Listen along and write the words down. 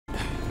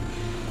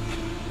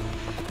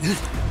I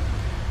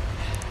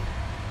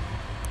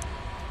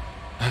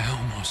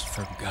almost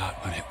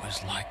forgot what it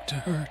was like to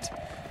hurt.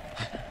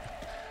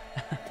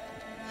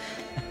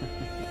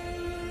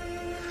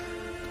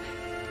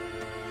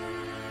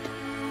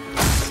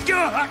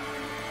 I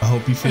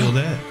hope you feel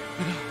that.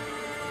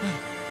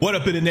 What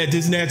up, internet?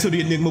 This is Nanto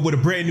the Enigma with a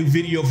brand new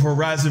video of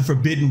Horizon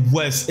Forbidden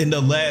West. In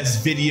the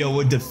last video,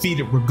 a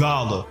defeated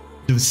Regala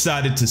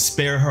decided to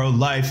spare her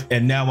life,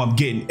 and now I'm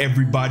getting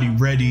everybody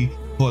ready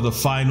for the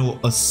final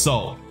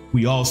assault.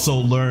 We also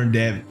learned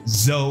that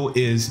Zoe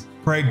is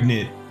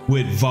pregnant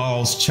with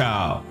Val's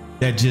child.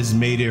 That just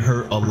made it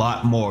hurt a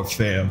lot more,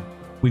 fam.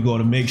 We're going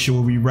to make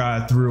sure we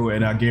ride through,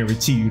 and I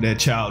guarantee you that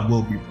child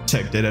will be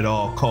protected at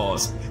all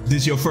costs. If this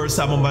is your first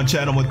time on my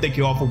channel, I want to thank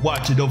you all for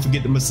watching. Don't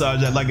forget to massage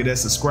that like and that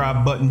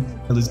subscribe button,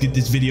 and let's get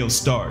this video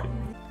started.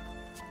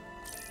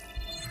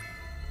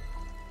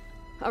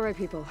 All right,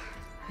 people.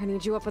 I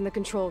need you up in the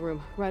control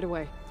room right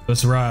away.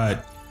 Let's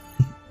ride.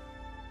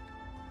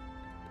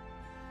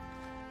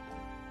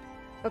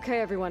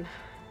 Okay, everyone.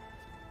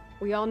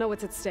 We all know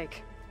what's at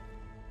stake.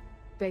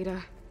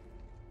 Beta,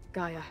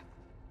 Gaia.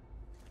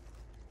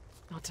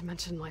 Not to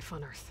mention life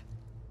on Earth.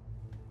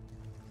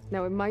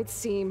 Now, it might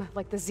seem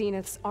like the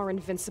Zeniths are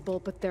invincible,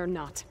 but they're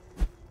not.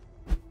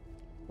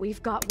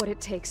 We've got what it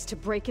takes to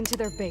break into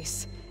their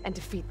base and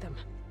defeat them.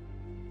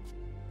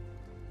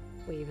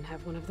 We even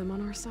have one of them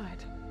on our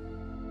side.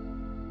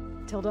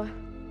 Tilda,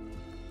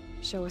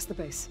 show us the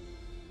base.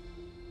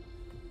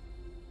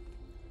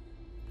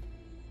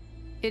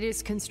 It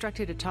is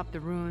constructed atop the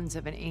ruins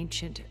of an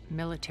ancient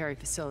military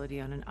facility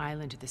on an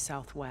island to the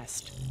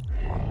southwest.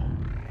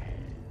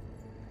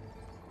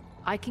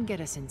 I can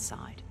get us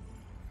inside.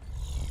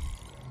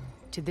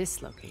 To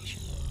this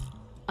location.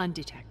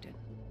 Undetected.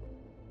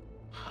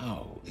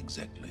 How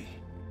exactly?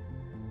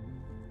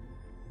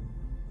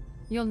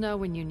 You'll know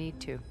when you need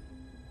to.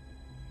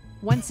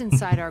 Once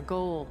inside, our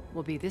goal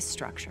will be this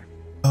structure.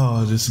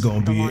 Oh, this is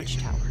gonna the be launch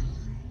tower.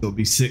 It'll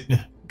be sick.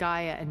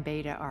 Gaia and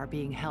Beta are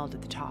being held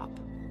at the top.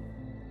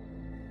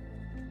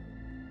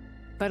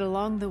 But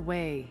along the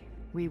way,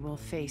 we will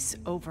face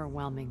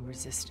overwhelming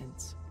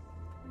resistance.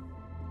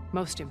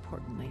 Most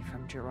importantly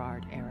from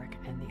Gerard, Eric,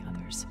 and the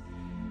others.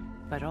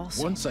 But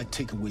also... Once I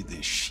take away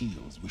their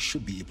shields, we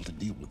should be able to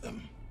deal with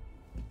them.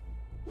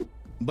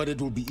 But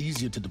it will be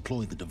easier to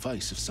deploy the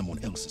device if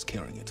someone else is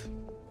carrying it.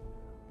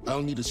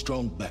 I'll need a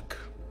strong back.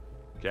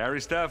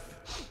 Carry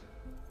stuff?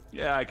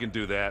 Yeah, I can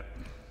do that.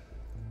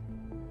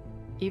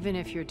 Even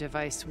if your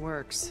device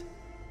works,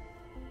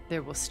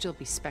 there will still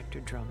be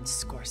Spectre drones,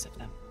 scores of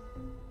them.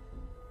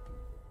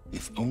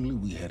 If only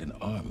we had an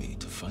army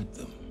to fight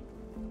them.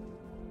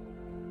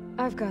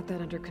 I've got that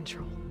under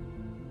control.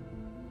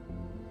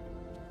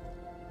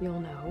 You'll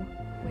know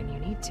when you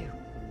need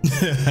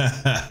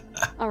to.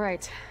 All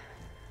right.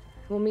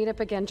 We'll meet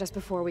up again just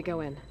before we go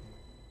in.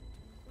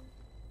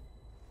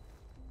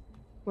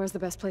 Where's the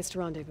best place to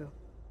rendezvous?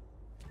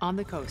 On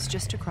the coast,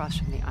 just across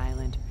from the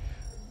island.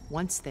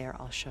 Once there,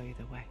 I'll show you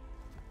the way.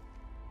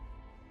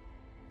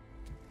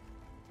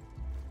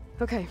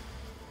 Okay.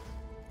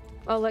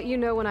 I'll let you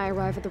know when I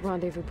arrive at the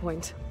rendezvous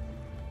point.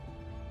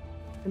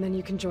 And then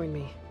you can join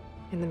me.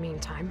 In the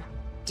meantime,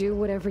 do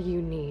whatever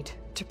you need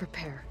to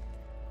prepare.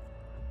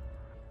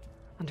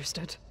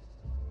 Understood?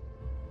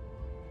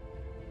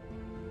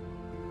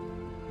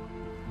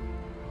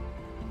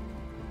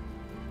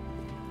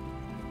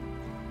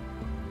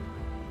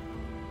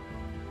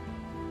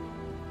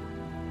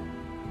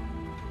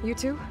 You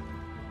two?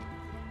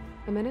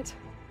 A minute?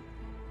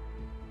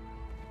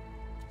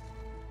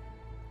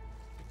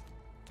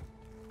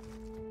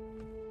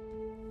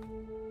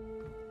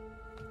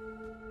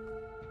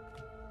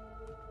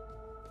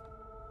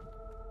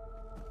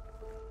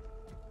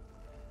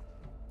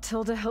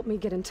 Tilda helped me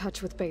get in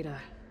touch with Beta,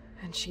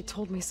 and she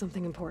told me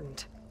something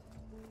important.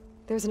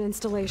 There's an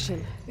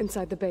installation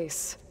inside the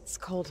base. It's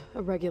called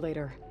a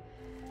regulator.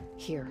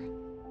 Here.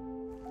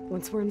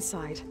 Once we're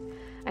inside,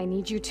 I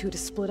need you two to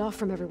split off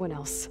from everyone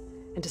else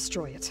and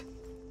destroy it.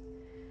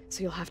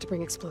 So you'll have to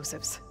bring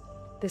explosives.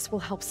 This will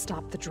help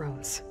stop the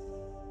drones.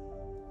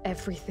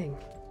 Everything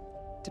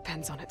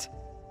depends on it.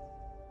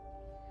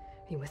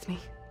 Are you with me?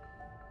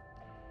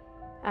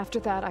 After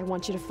that, I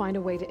want you to find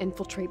a way to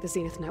infiltrate the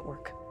Zenith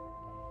network.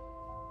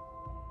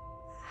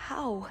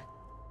 How?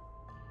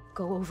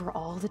 Go over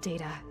all the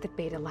data that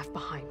Beta left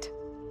behind.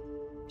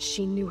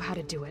 She knew how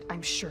to do it,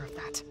 I'm sure of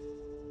that.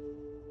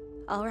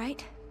 All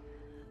right.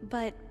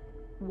 But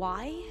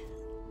why?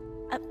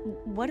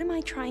 What am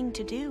I trying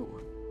to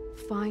do?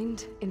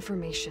 Find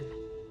information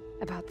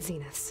about the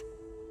Zeniths.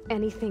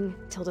 Anything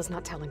Tilda's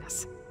not telling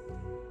us.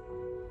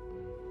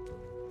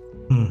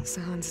 So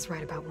Hans is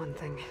right about one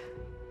thing.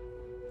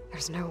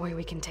 There's no way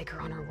we can take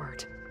her on her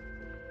word.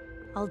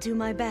 I'll do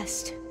my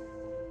best.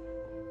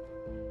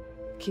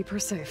 Keep her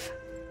safe,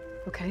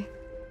 okay?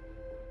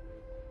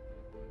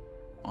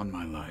 On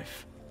my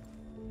life.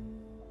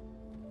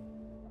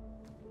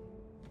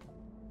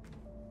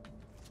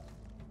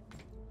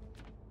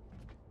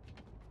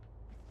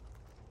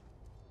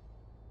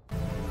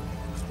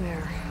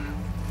 There.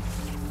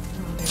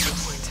 Rendezvous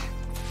point.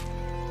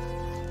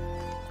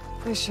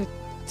 I should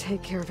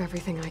take care of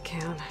everything I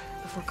can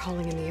before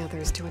calling in the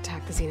others to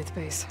attack the Zenith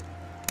base.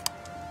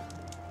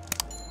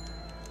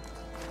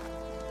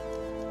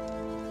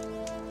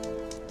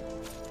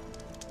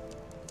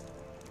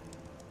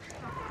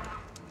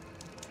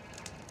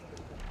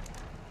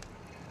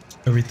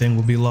 Everything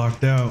will be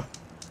locked out.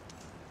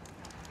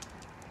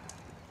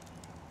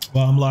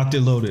 Well, I'm locked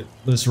and loaded.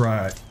 Let's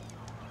ride.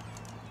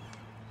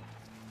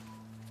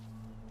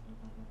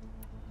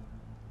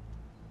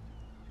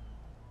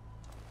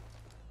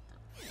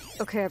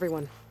 Okay,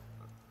 everyone.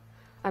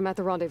 I'm at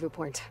the rendezvous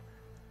point.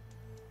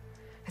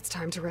 It's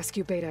time to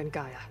rescue Beta and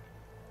Gaia.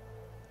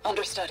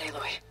 Understood,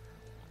 Aloy.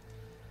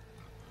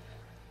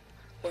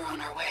 We're on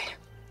our way.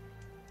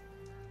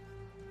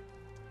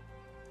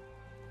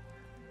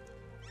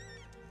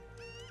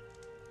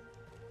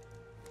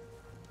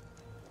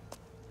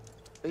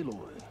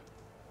 Aloy,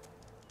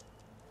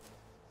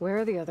 Where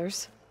are the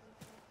others?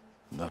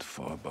 not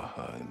far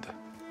behind.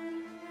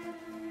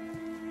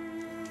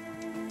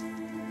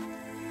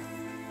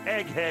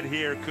 Egghead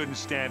here couldn't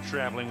stand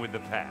traveling with the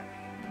pack.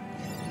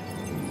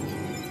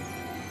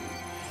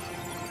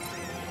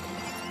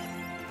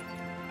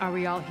 Are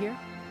we all here?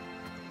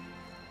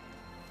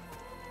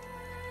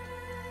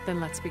 Then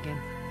let's begin.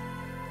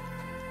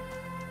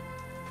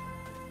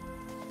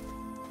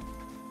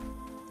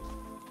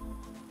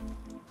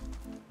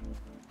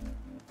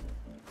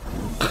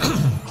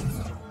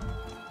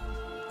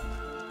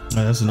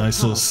 That's a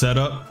nice little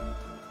setup.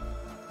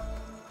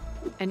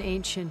 An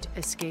ancient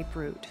escape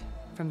route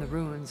from the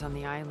ruins on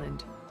the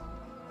island.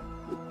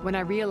 When I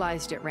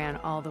realized it ran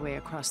all the way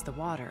across the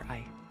water,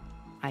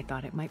 I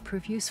thought it might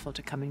prove useful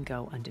to come and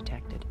go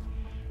undetected.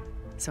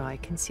 So I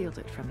concealed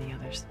it from the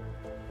others.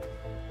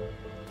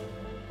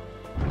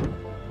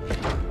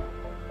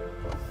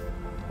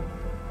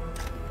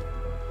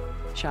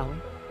 Shall we?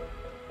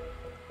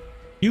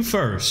 You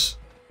first.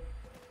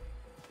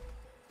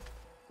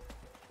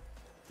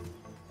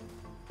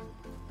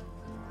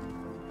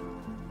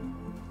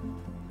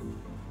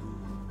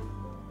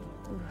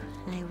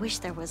 I wish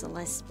there was a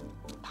less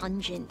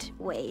pungent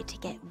way to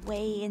get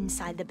way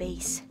inside the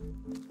base.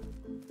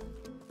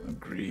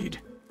 Agreed.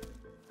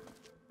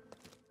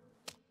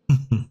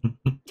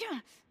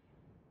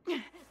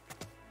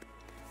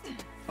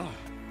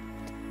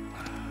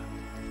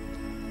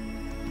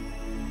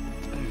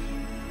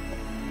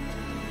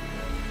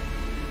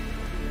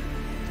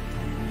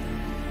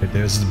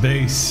 There's the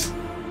base.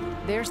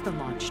 There's the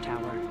launch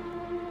tower.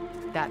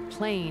 That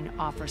plane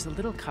offers a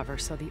little cover,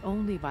 so the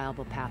only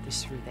viable path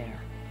is through there.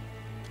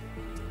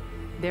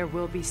 There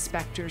will be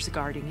specters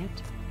guarding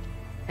it,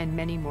 and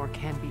many more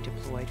can be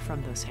deployed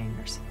from those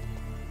hangars.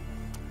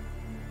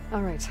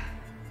 All right.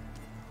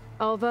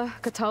 Alva,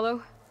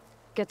 Catalo,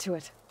 get to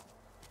it.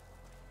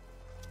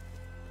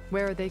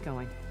 Where are they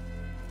going?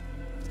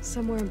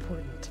 Somewhere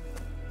important.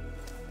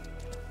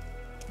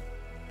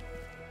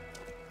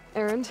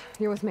 Erend,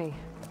 you're with me.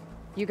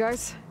 You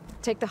guys,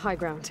 take the high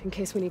ground in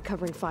case we need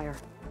covering fire.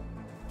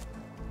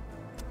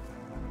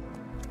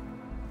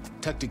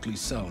 Tactically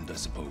sound, I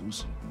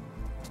suppose.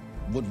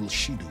 What will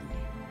she do?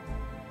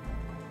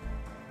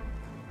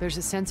 There's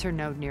a sensor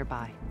node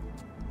nearby.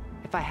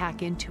 If I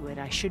hack into it,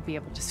 I should be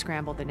able to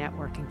scramble the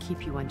network and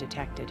keep you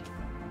undetected.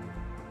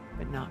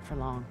 But not for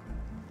long.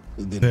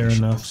 Then Fair we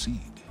should enough.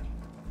 proceed.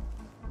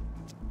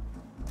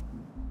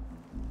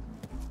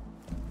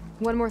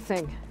 One more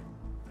thing.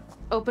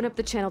 Open up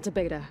the channel to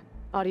Beta.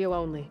 Audio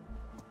only.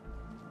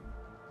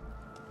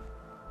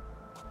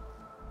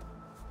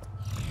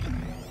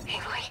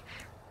 Aloy,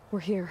 We're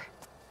here,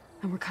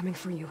 and we're coming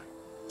for you.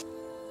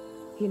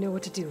 You know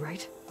what to do,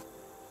 right?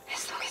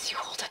 as long as you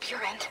hold up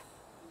your end.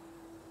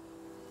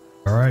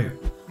 All right.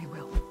 We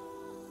will.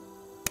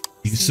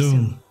 See you See you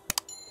soon.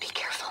 Be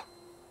careful.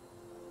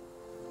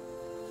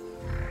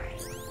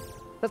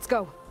 Let's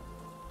go.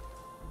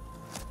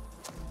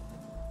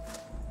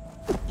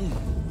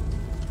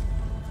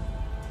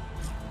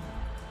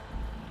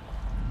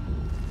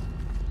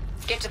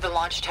 Get to the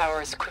launch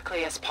tower as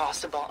quickly as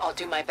possible. I'll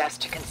do my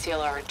best to conceal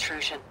our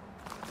intrusion.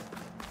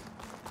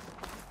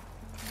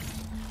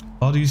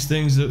 All these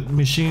things, the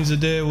machines are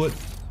there. What?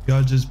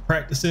 Y'all just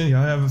practicing?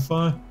 Y'all having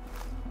fun?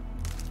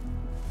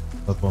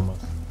 Up on my.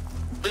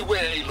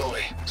 Beware,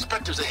 Aloy.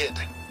 Spectres ahead.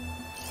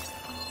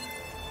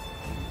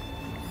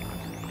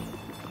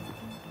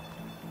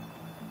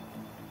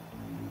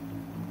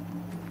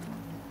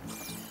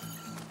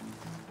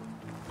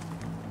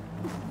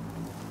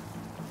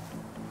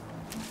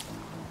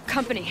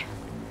 Company.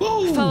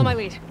 Woo! Follow my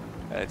lead.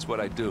 That's what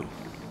I do.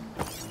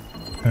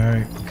 All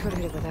right. Could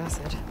hit it with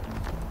acid.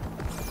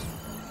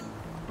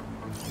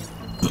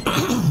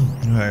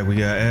 All right. We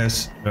got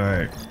S. All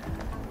right.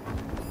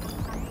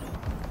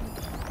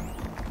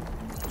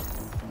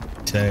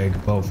 Tag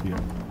both of you.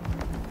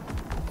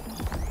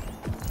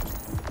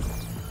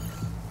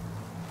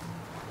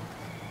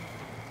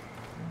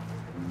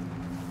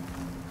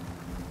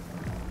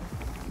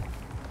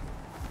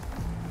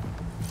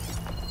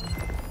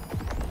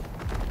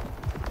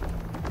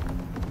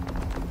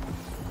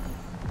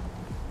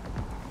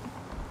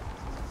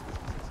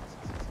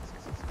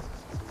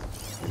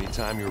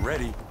 anytime you're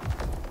ready.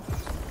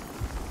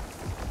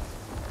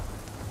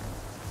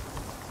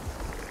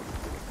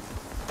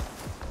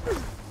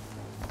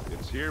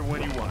 It's here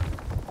when you want it.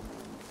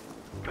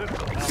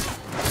 This'll help.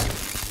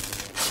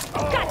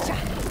 Oh, gotcha!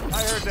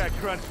 I heard that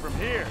crunch from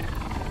here.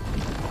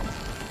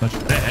 Much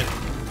of that.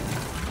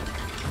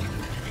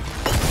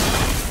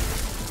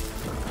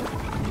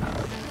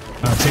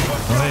 I'll take it.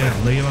 Go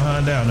ahead, lay your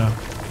behind down now.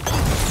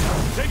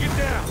 Take it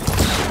down.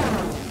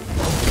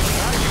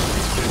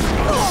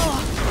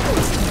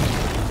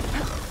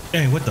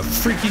 Dang, what the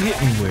freak you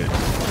hit me with?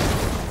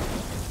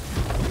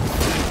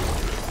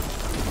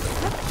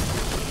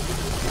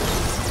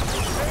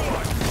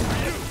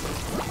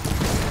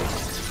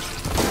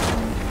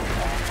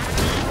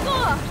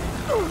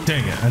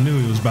 Dang it, I knew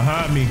he was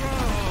behind me.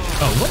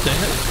 Oh, what the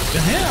hell? The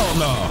hell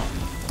no.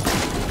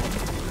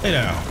 Hey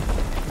now.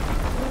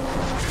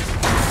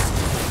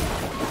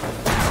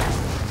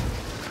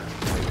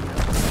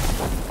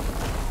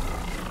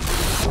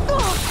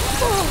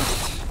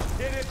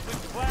 Hit it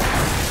with flash.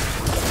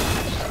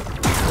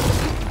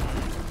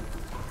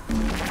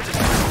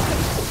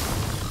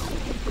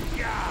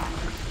 Yeah.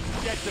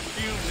 Get the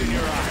fumes in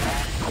your eye.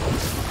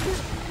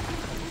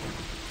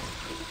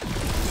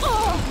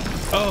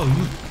 Oh,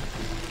 you.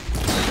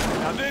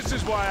 Now this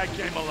is why I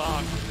came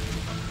along.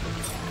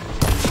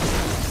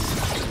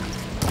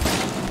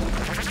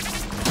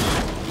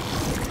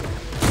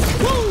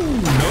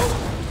 Woo! Nope.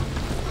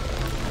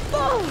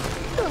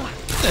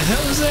 What the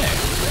hell is that?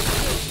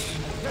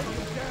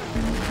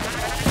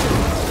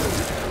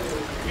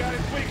 You got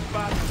his weak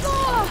spot.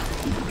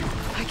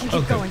 I can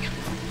keep going.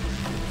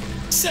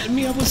 Setting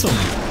me up with some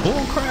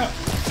bull crap.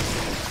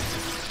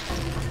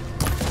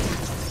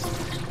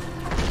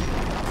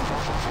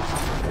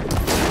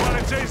 Want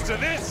a taste of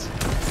this?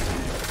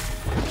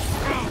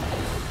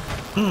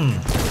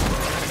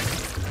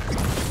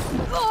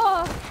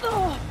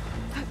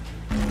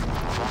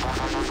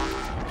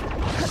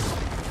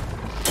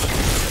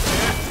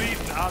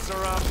 Beaten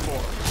Asaram 4.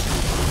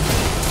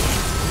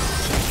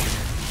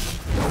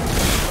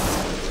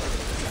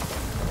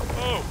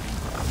 Oh,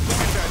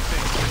 look at that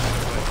thing.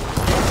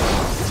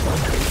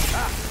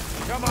 Ah,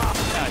 come on.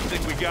 I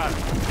think we got it.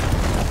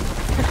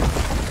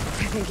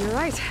 I think you're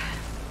right.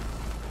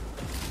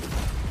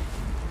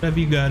 Whatever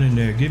you got in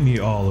there, give me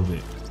all of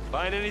it.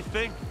 Find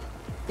anything?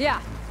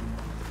 Yeah.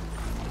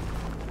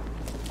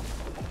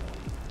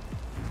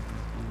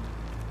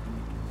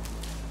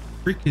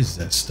 Freak is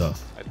that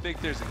stuff? I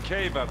think there's a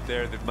cave up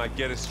there that might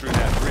get us through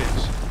that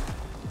bridge.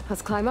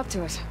 Let's climb up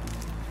to it.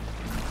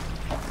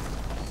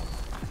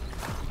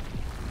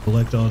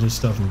 Collect all this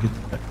stuff and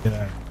get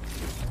out.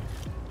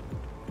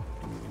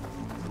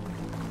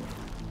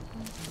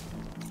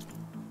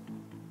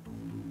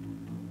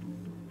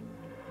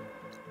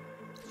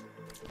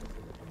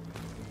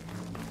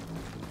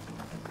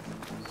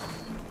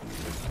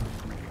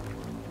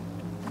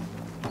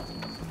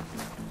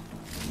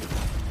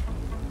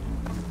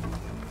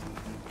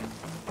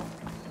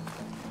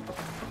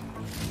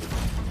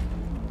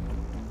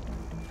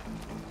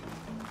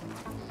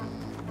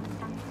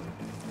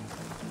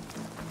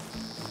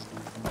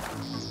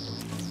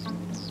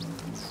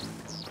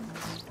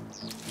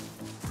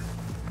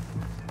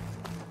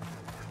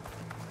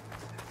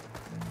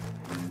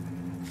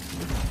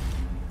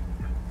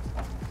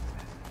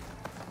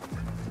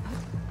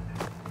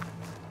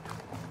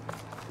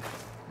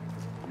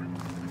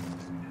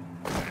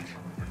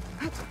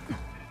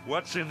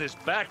 What's in this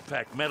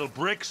backpack? Metal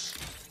bricks?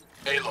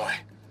 Aloy,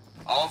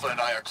 Alva and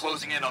I are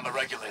closing in on the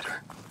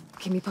regulator.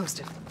 Keep me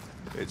posted.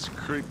 It's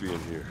creepy in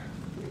here.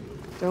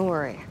 Don't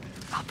worry.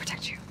 I'll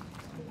protect you.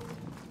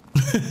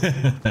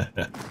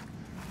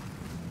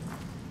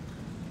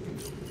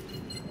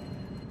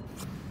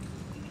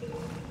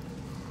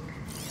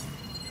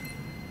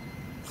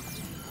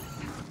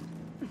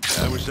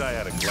 I wish I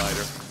had a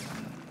glider.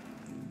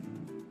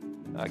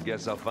 I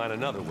guess I'll find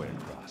another way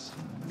across.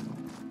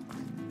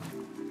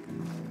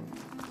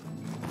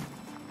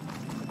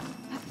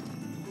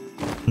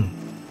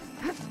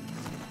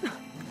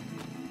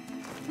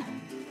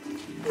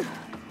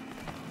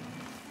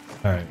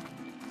 All right,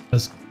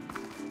 let's go.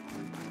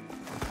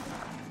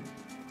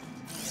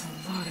 There's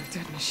a lot of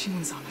dead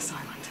machines on this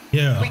island.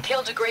 Yeah. We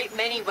killed a great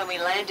many when we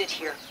landed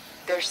here.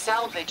 Their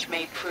salvage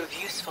may prove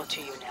useful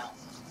to you now.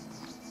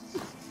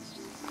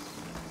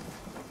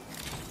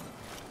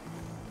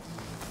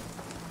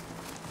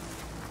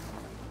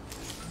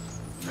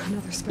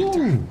 Another specter.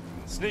 Ooh.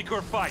 Sneak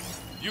or fight,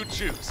 you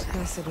choose.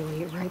 Acid will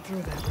eat right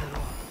through that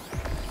metal.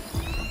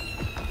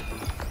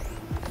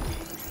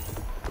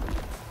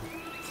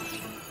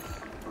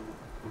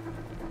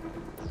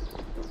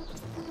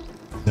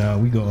 Now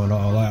we going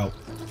all out.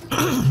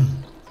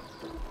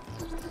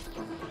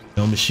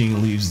 No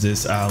machine leaves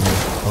this island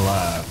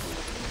alive.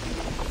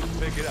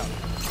 Pick it up.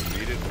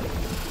 Beat it.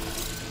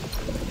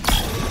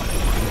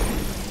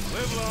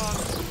 Live long,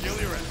 kill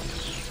your enemy.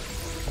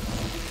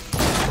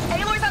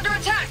 Aloy's under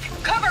attack!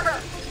 Cover her!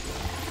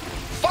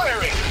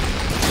 Firing!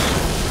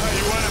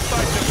 You want to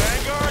fight the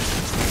Vanguard?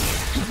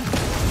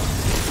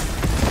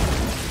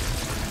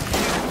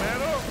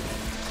 Metal?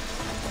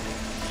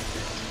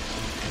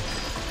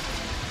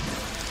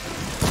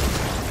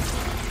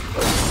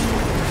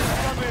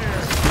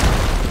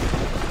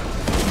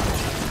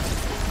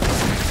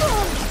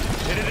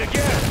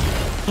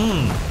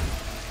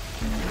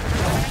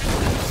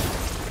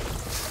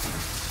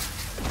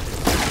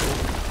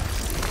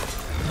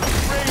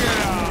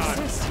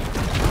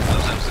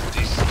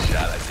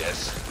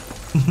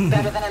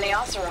 Better than any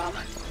Oseram.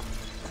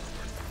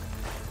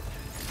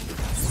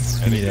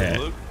 Give me that.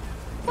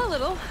 A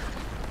little.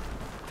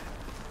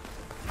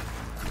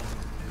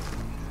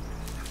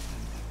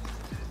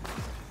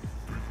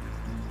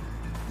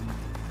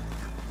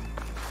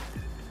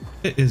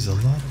 It is a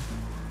lot of...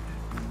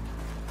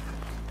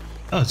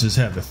 I was just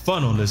having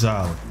fun on this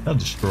island. I'll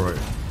destroy it.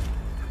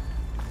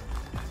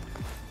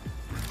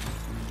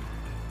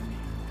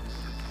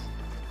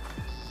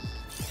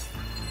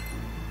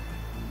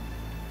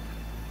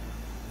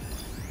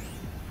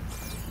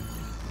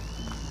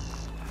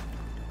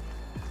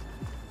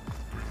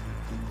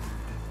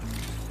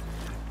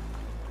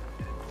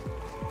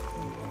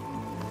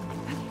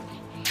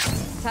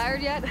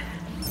 Tired yet?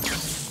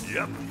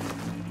 Yep.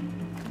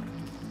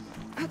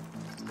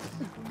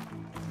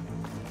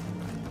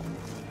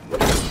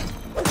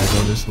 I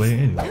go this way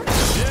anyway.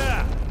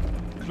 Yeah.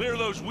 Clear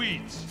those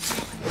weeds.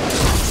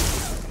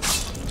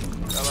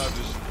 Well, I'll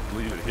just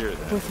leave it here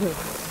then. With me.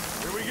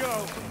 Here we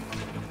go.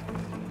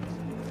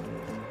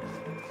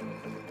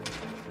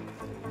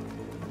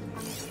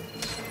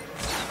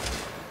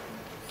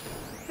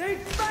 These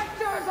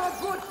specters are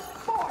good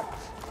sport.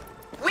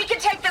 We can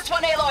take this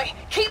one, Aloy.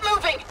 Keep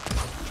moving.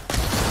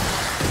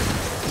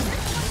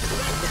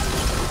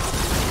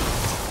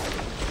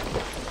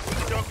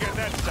 Don't get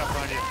that stuff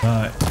on you.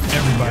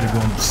 Everybody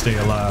going to stay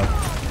alive.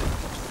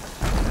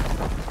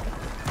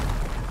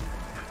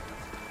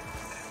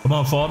 Come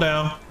on, fall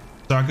down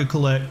so I could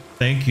collect.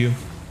 Thank you.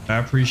 I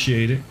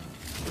appreciate it.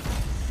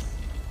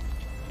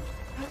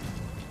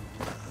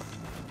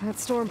 That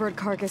Stormbird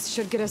carcass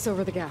should get us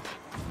over the gap.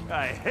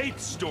 I hate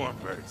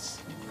stormbirds.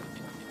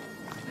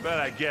 But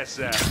I guess,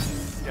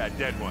 yeah,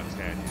 dead ones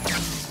handy.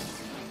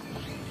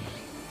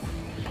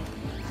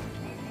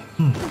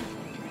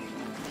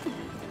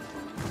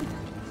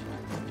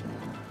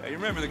 Hey, you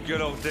remember the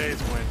good old days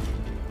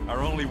when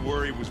our only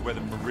worry was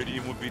whether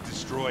Meridian would be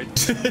destroyed?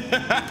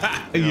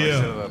 Yeah.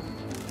 Instead of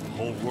the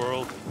whole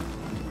world.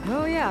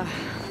 Oh yeah,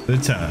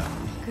 Good time.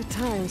 good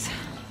times.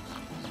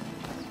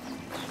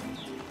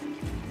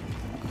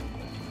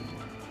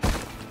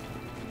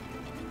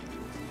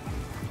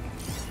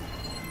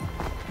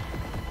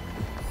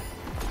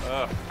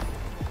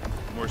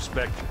 More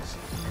specters.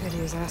 Could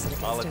use acid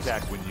against I'll it.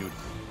 attack when you...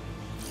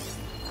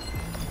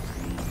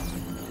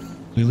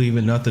 We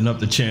leaving nothing up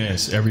to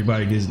chance.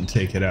 Everybody gets to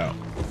take it out.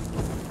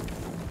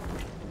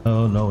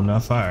 Oh no,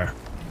 not fire.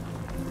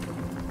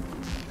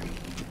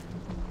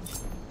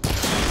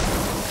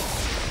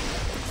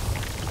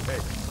 Hey,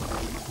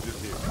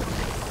 just here.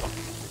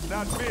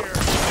 Not fear.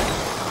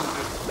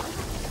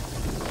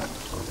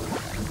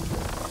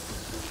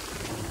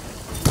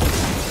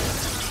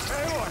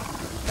 Hey, look.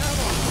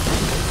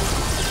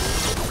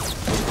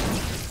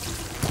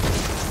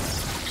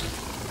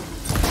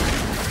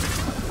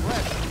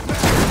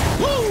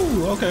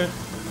 Woo! Okay.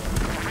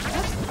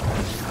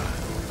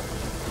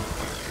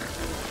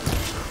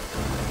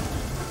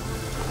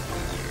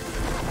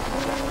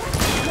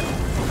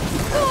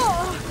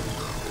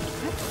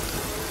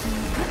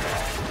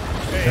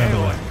 Hey, The other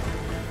Aloy. way.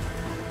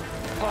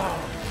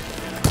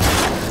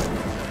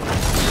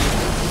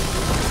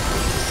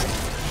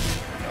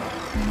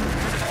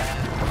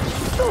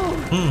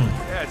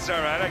 Yeah, it's all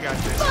right. I got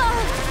this.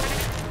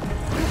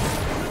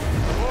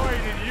 Boy,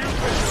 did you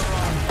pick the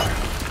wrong one.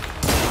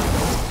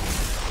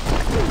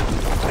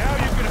 Now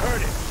you can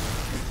hurt it.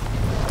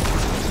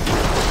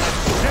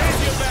 Save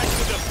you back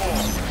to the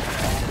ball.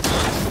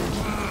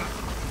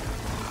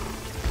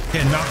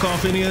 Can't knock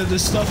off any of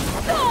this stuff.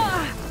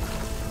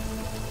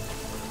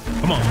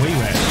 Come on, where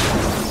you at?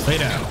 Lay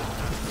down.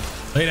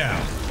 Lay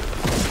down.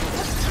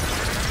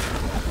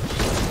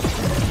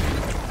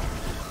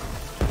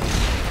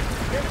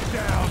 Get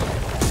down.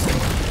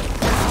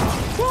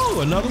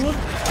 Whoa, another one?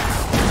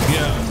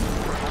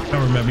 Yeah, I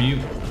remember you.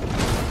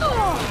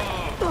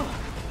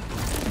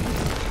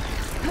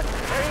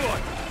 Hey,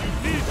 look.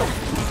 You need them.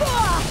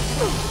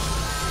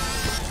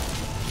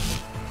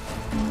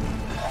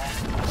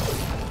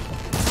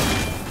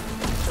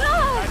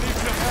 I need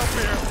some help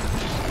here.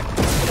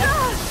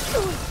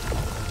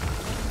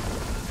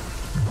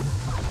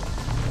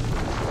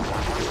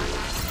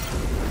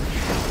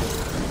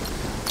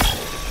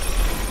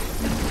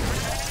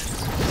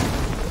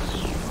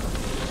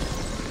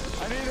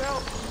 I need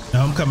help.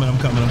 No, I'm coming, I'm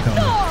coming, I'm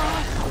coming.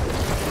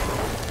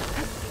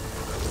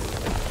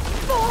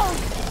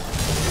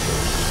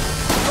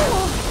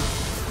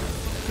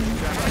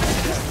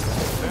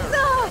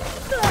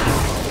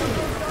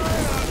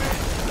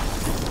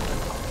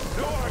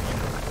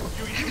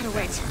 I gotta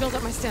wait. Build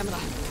up my stamina.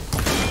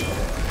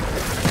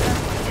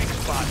 Weak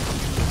spot.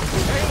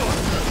 Hey, look.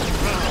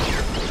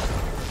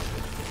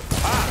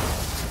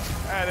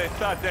 They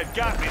thought that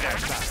got me that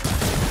time.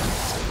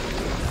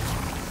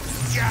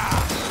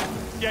 Yeah.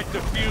 Get the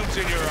fumes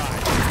in your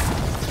eyes.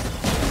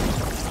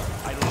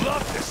 I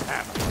love this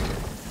happening.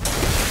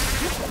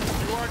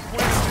 You aren't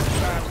winning this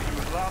battle, you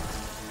lost.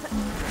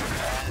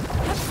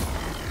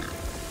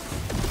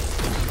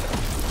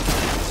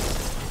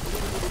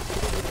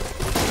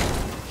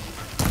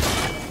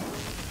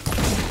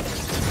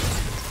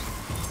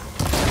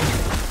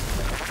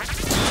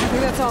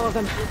 That's all of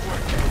them.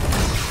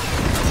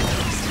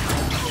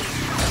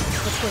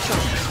 Let's push on.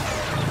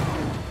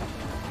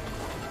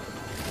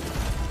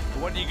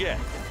 What do you get?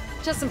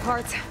 Just some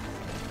parts.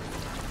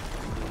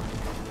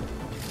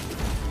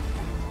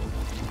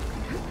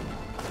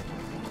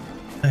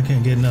 I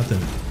can't get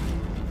nothing.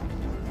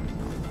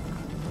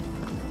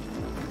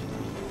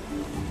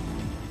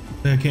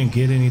 I can't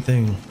get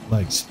anything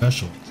like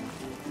special.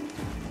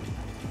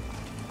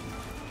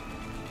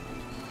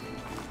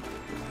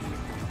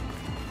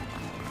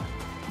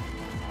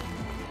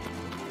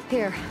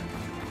 Here,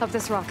 up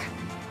this rock.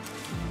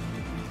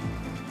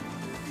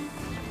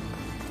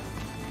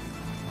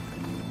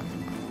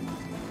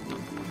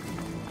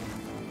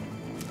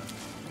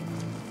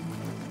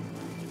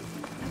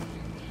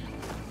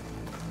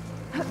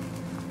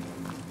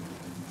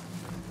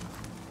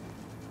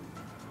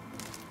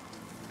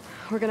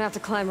 We're gonna have to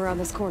climb around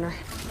this corner.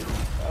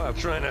 I'll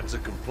try not to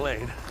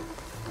complain.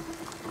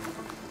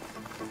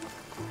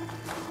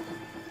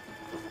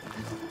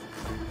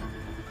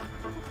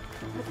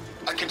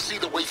 I can see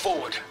the way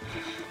forward.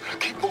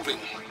 Keep moving.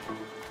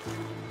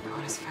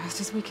 Going as fast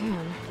as we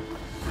can.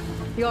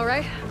 You all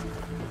right?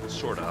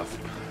 Sort of.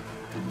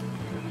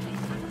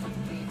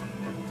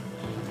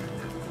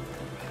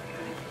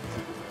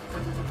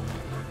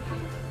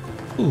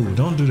 Ooh,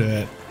 don't do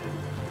that.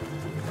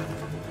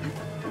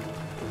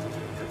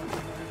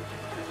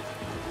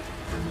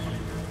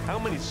 How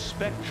many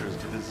specters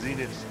do the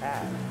Zeniths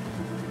have?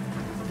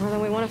 More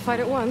than we want to fight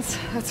at once,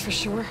 that's for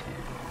sure.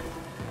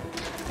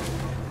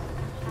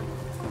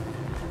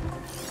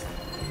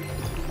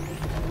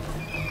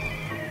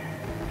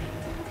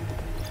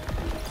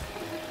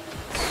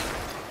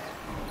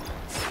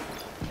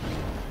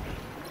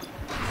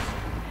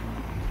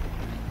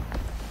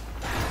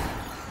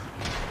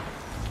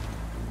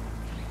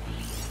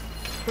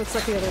 Looks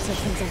like the others have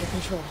things under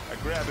control. I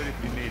grab it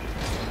if you need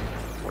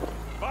it.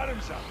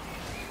 Bottoms up.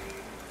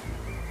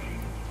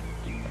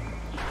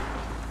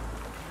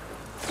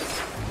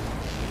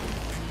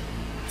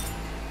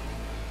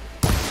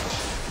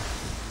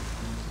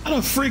 How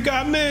the freak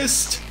I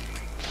missed?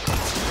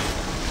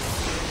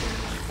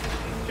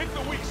 Hit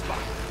the weak spot.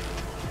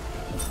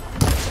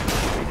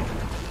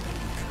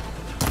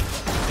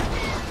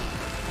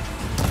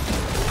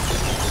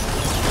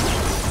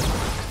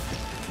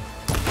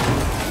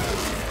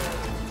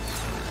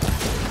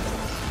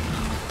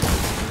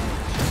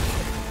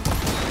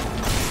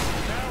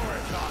 Now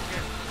we're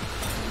talking.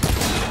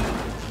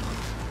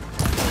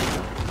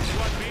 You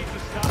want me to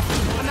stop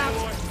this one,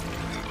 Aloy?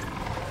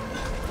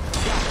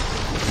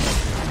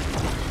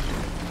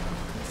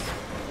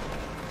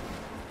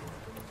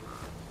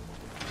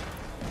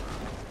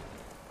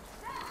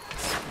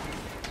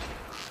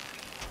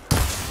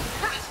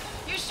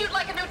 You shoot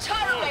like a new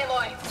tire,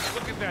 Aloy!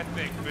 Look at that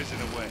thing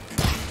fizzing away.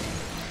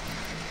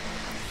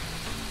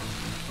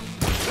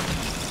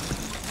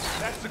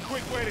 That's the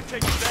quick way to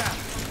take it down.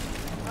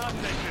 I'll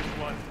take this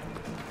one.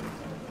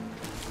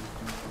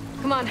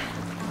 Come on,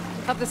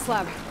 up the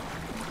slab.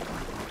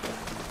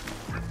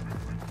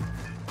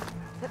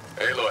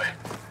 Aloy,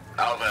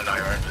 Alva and I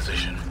are in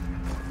position.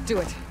 Do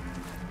it.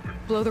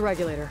 Blow the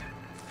regulator.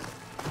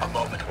 A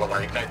moment while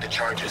I ignite the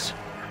charges.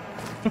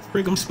 How the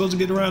freak I'm supposed to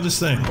get around this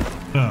thing?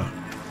 Oh.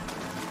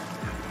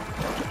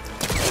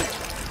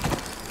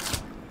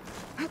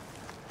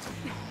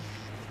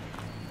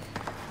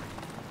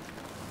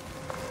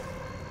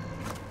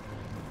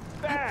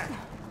 Back!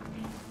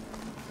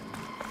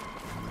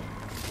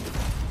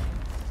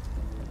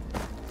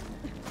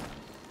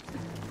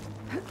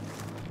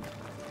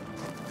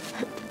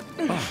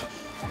 All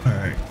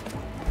right.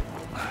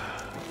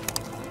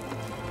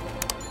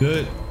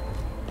 Good.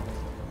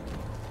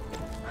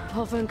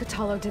 Alpha and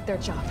Catalo did their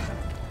job.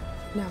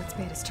 Now it's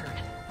Beta's turn.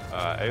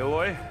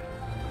 Aloy?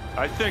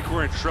 I think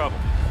we're in trouble.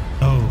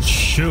 Oh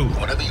shoot.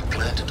 Whatever you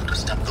plan to do to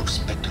stop those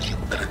specters, you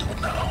better do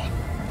it now.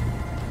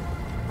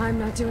 I'm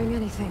not doing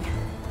anything.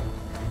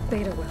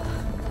 Beta will.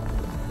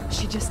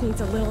 She just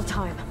needs a little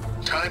time.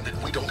 Time that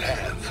we don't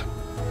have.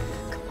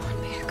 Come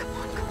on, Beta, come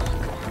on, come on,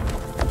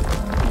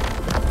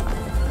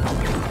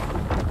 come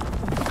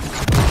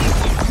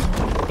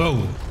on.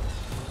 Whoa.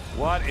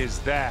 What is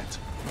that?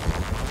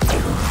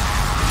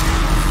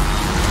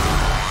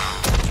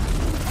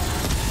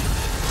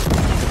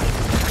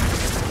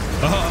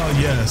 Oh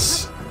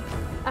yes.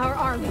 Our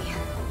army.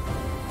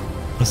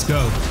 Let's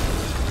go.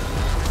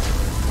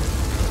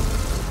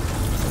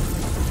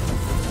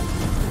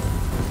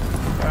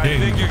 I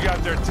think you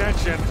got their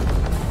attention.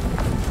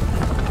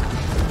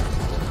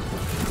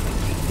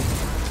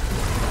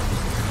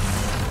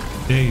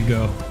 There you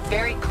go.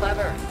 Very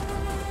clever.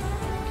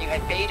 You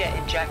had Beta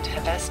inject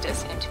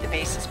Hephaestus into the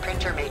base's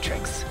printer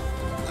matrix.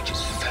 Which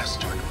is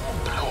faster and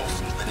more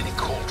powerful than any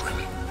cauldron.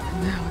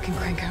 And now it can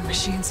crank out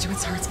machines to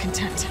its heart's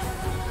content.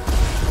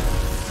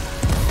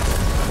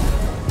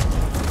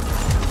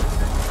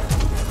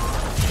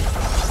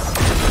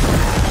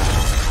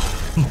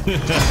 You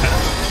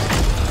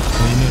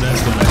knew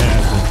that's gonna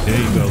happen. There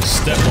you go.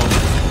 Step on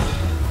it.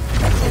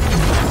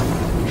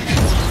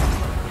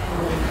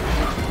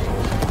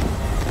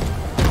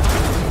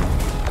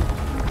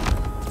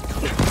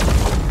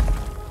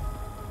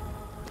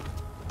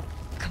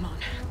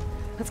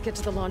 get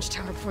to the launch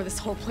tower before this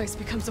whole place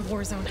becomes a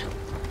war zone.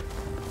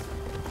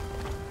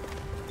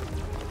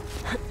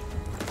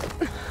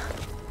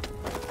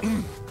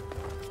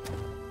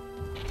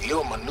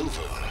 Your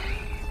maneuver,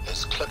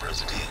 as clever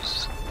as it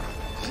is,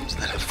 means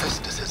that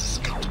Hephaestus has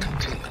escaped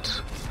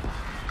containment.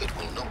 It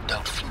will no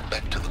doubt flew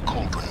back to the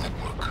Cauldron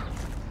network.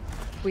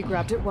 We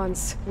grabbed it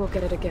once, we'll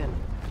get it again.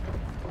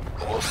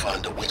 Or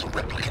find a way to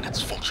replicate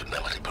its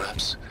functionality,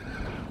 perhaps.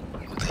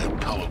 With the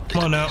Apollo database.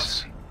 Come on now.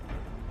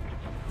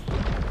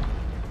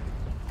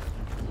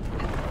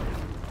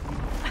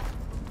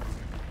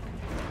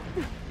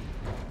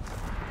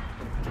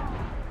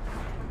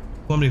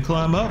 Want me to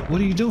climb up? What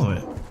are you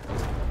doing?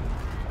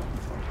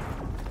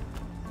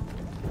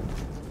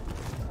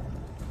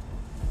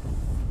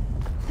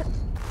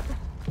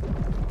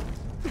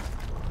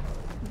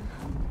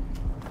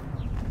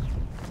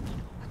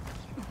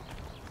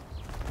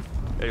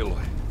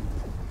 Aloy,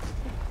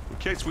 in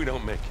case we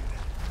don't make it,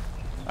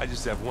 I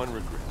just have one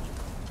regret.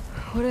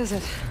 What is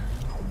it?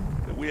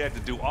 That we had to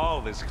do all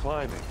this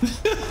climbing.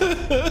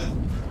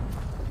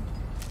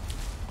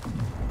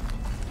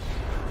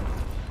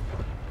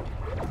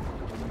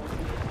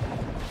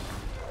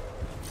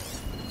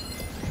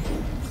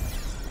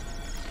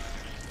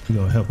 You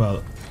gonna help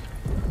out?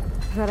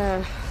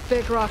 That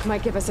big rock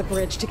might give us a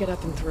bridge to get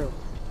up and through.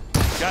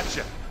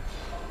 Gotcha.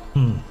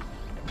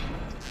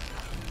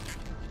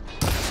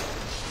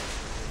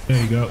 There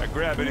you go. I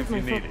grab it if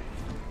you need it.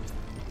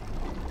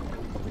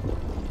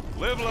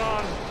 Live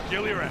long,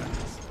 kill your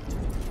enemies.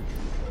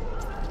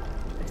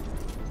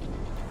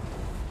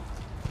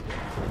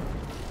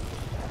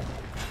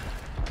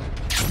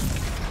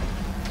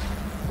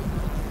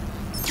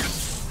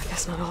 I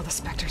guess not all the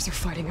specters are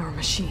fighting our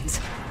machines.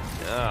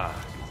 Ah,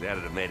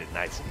 that'd have made it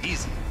nice and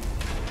easy.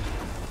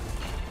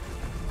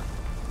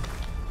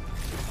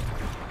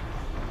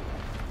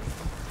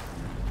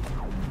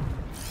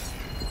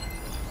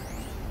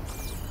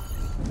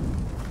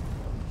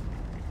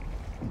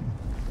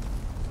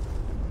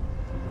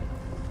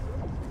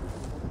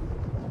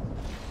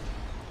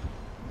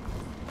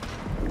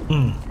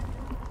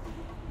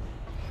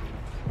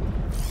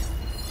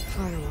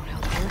 Fire won't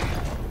help here.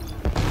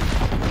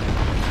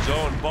 Zoe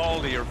and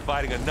Baldy are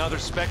fighting another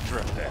Spectre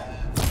up there.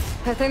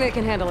 I think they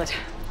can handle it.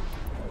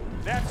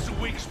 That's the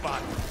weak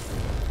spot.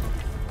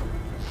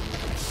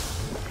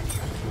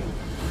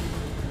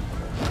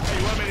 Hey,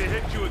 you want me to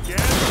hit you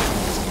again?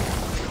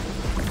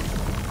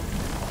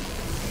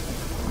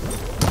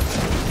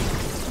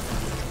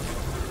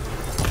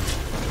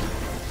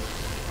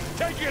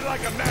 Take it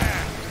like a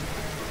man!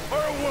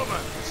 Or a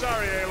woman!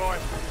 Sorry, Aloy.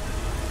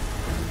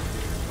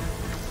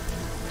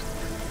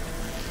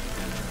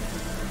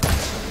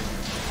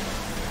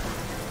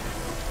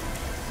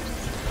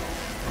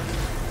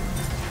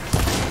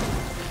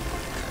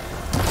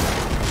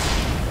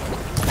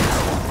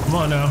 Come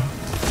on now.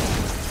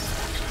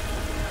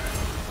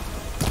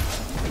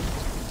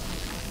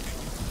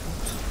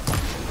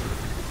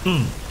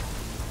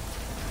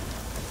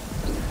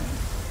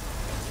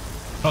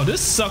 Oh,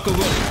 this sucker will.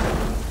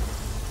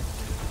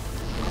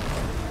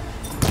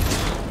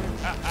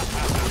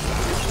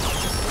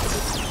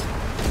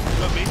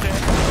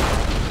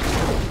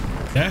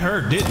 That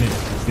hurt, didn't it?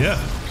 Yeah.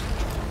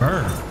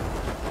 Burn.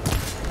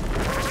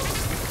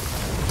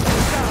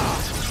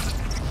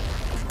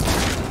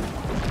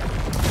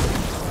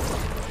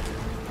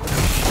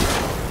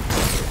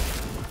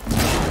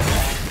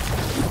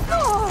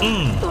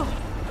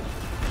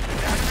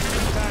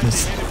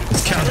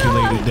 It's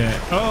calculated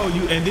that. Oh,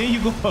 you and then you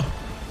go.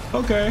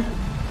 Okay.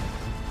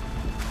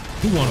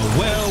 You want a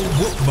well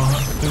whoop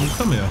behind?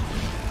 Come here.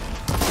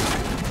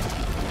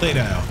 Lay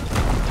down.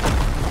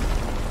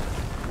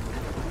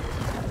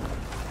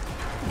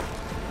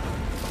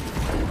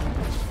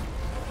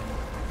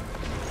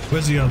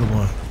 Where's the other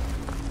one?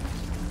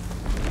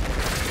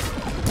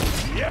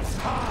 Yes.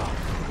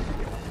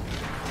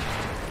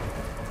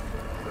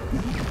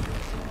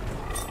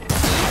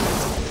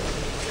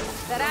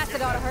 That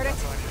acid ought to hurt it.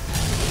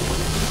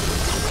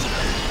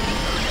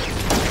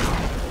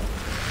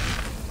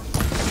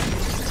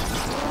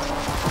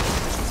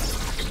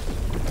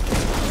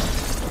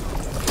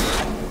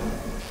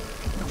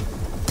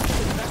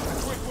 That's a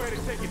quick way to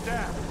take it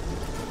down.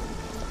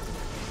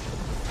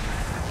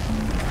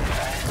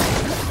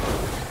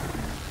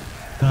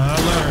 I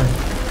learned.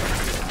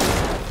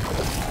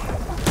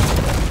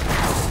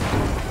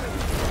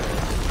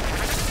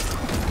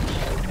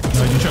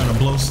 Now you're trying to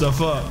blow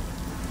stuff up.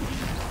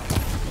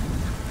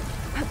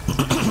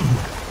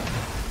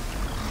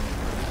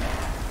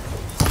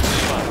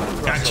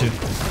 Gotcha.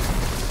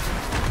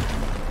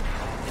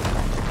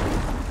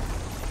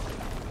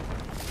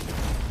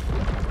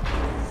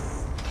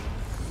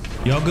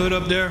 Y'all good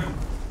up there?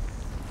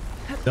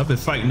 Y'all been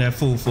fighting that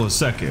fool for a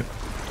second.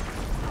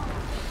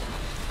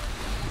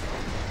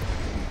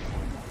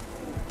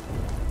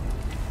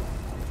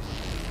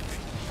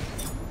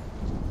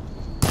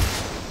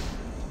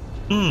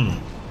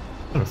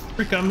 How the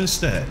frick I missed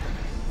that?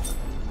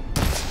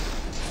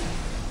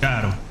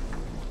 Got him.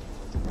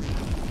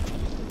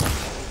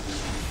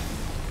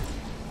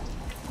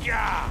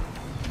 Yeah.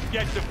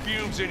 Forget the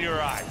fumes in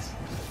your eyes.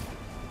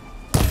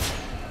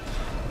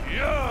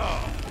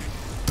 Yeah!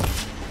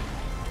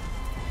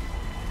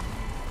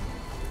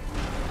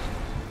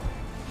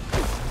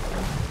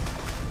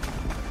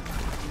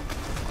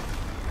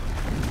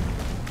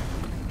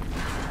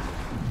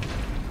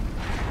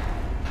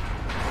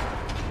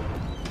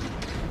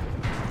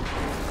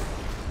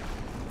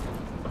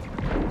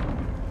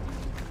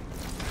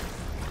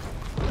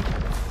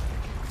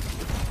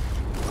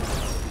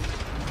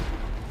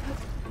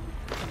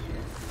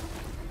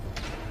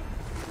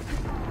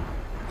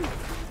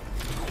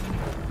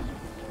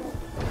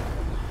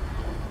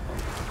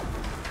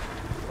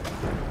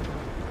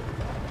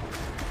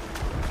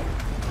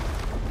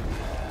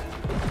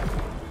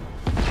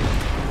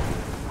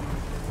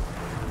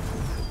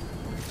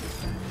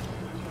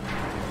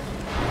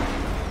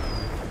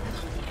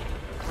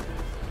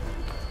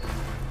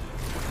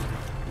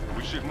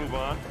 Should move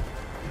on.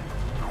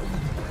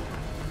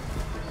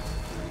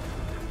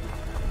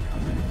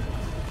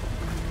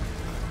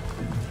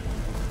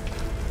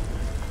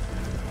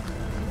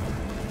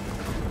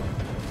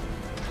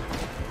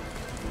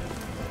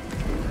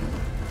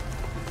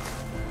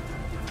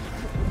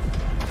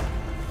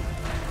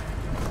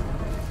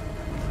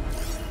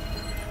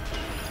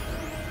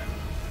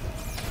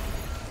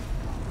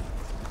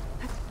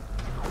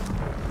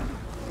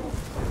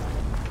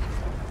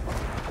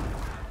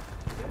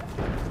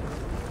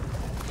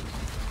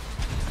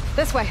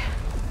 This way.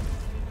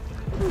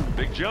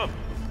 Big jump.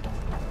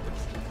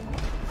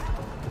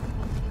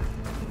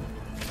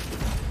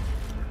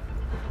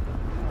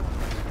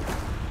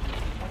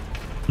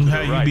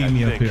 How you beat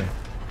me up here?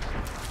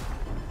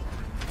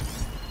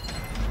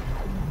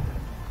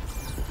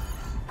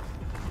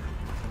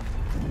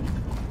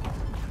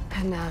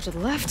 And now to the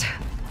left.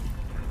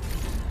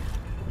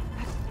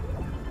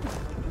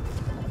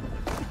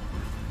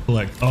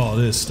 Collect all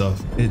this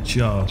stuff. It's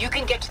y'all. You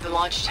can get to the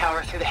launch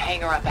tower through the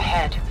hangar up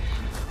ahead.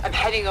 I'm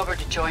heading over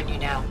to join you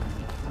now.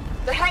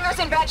 The hangar's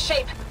in bad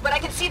shape, but I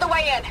can see the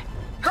way in.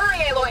 Hurry,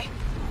 Aloy!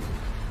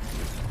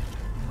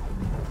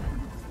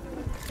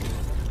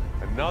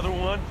 Another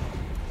one?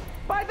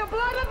 By the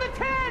blood of the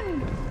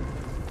Ten!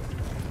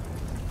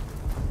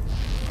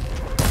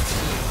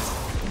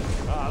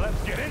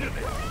 Let's get into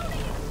this.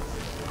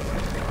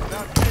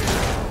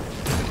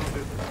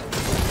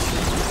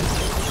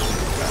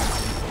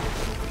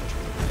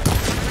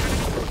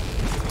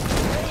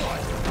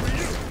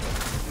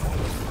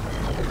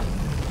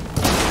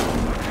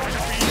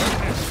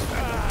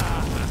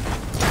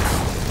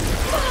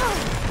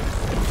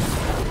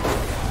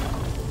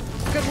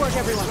 Good work,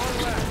 everyone.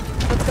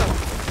 Let's go.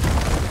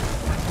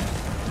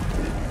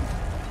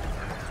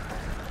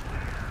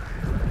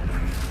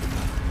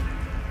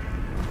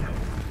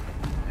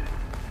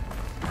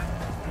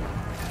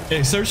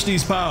 Hey, search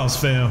these piles,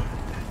 fam.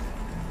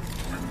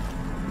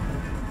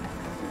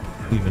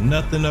 Leaving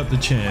nothing up to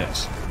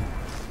chance.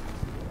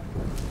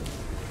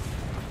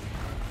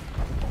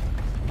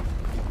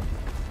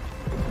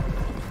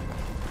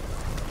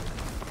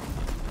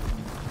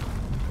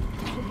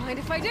 Don't mind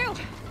if I do.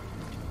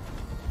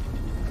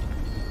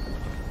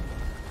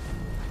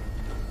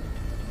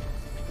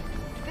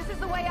 This is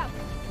the way out.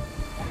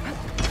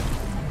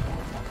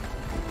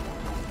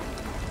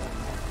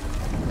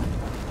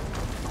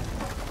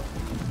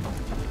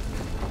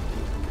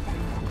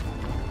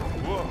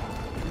 Whoa.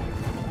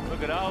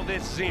 Look at all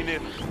this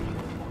zenith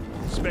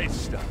space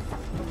stuff.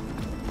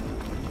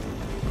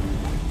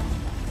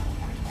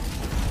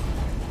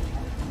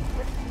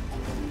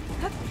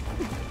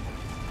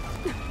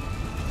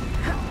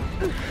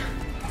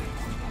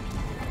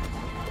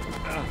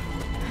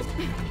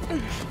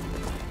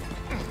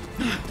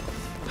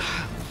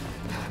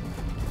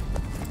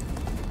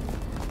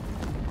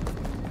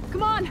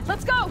 Come on,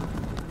 let's go.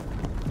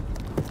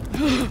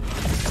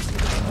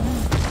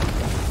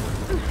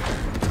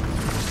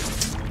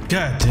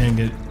 God dang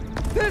it.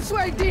 This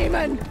way,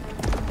 demon.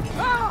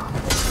 Ah!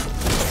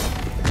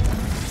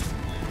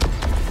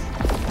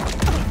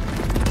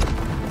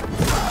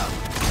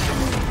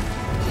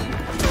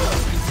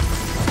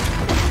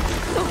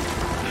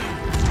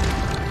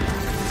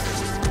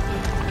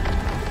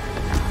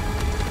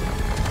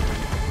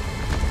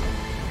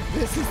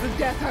 This is the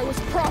death I was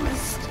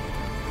promised.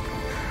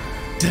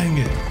 Dang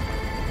it.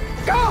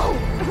 Go!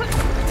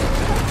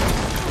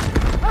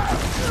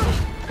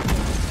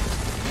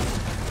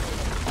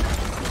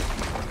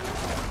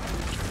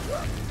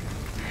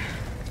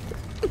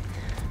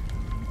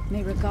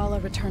 May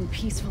Regala return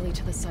peacefully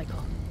to the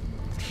cycle.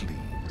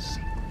 Please.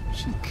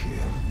 She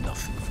cared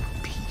nothing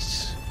for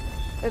peace.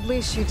 At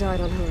least she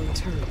died on her own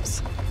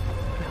terms.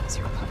 That was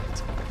your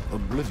point.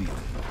 Oblivion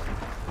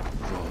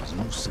draws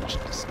no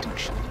such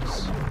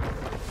distinctions.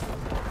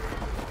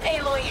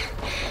 Aloy,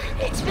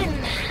 it's been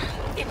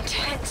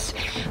intense,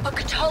 but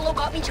Catalo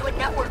got me to a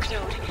network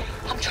node.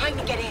 I'm trying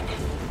to get in.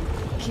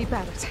 Keep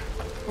at it.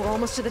 We're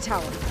almost to the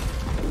tower.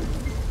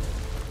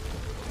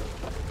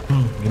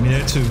 Give me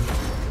that too.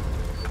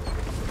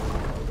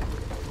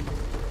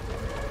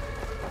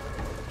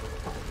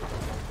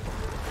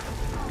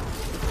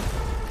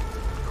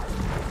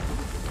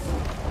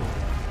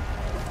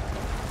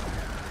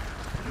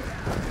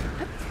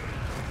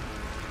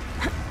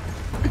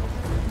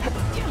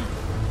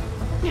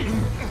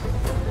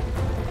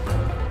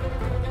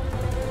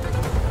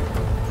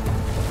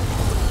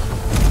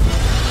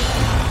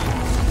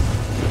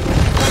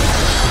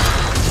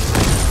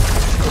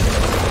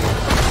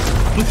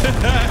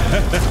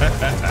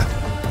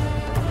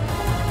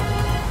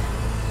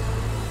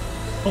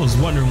 I was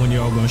wondering when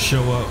y'all gonna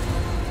show up.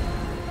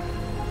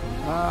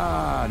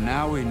 Ah,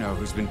 now we know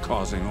who's been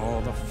causing all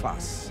the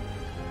fuss.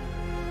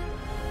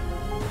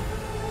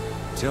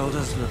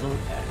 Tilda's little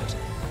pet.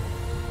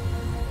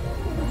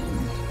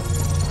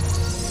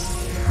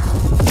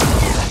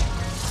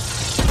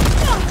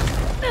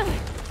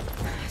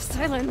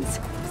 Silence.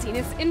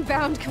 Zenith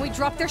inbound. Can we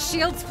drop their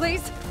shields,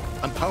 please?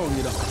 I'm powering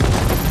it up.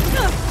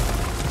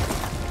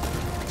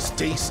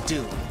 Stay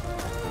still.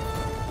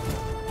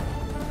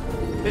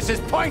 This is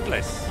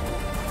pointless.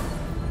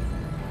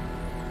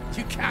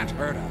 You can't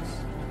hurt us.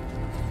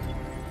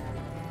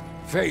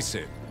 Face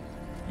it,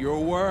 you're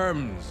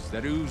worms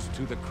that ooze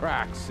through the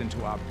cracks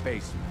into our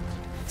basement.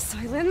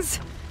 Silence.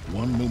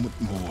 One moment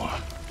more.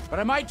 But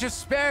I might just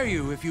spare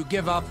you if you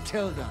give up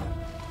Tilda.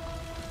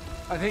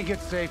 I think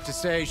it's safe to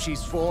say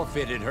she's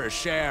forfeited her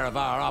share of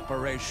our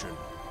operation.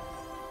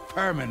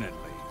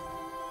 Permanently.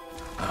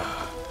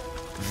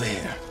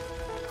 There.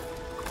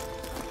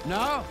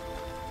 No?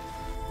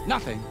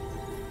 Nothing.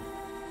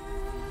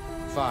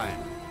 Fine.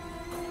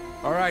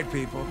 All right,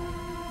 people.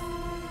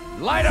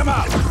 Light 'em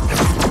up!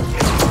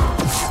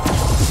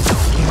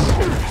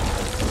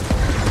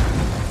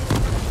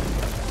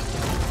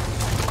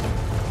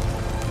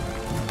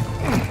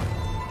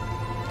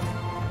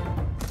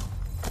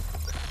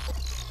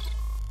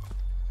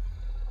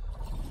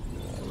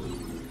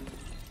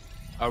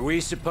 Are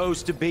we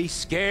supposed to be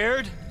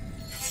scared?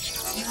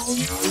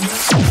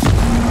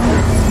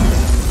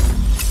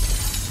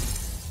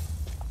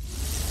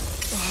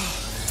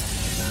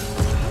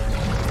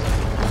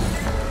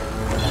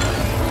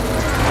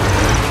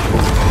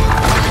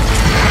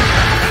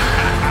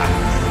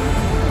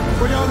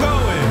 Where y'all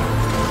going?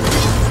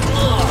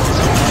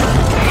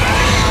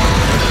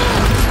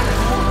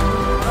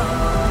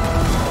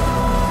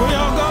 Where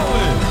y'all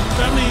going?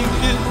 I mean,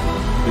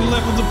 we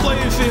leveled the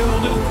playing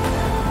field.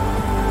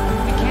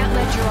 We can't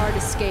let Gerard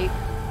escape.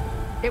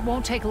 It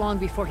won't take long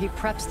before he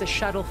preps the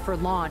shuttle for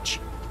launch.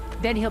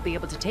 Then he'll be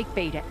able to take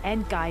Beta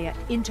and Gaia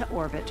into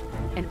orbit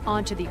and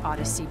onto the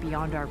Odyssey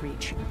beyond our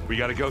reach. We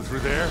gotta go through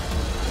there?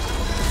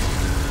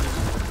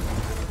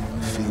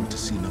 Failed to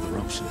see another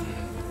option.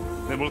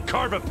 Then we'll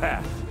carve a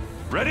path.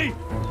 Ready?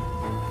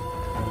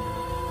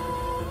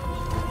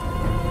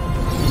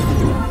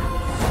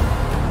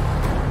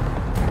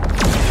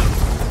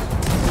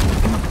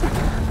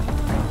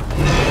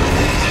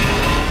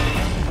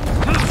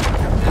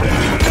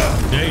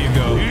 There you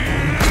go.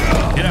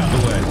 Get out of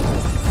the way.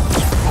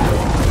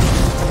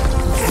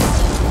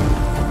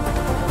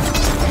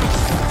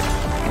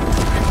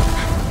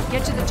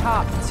 Get to the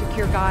top and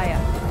secure Gaia.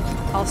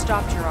 I'll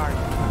stop Gerard.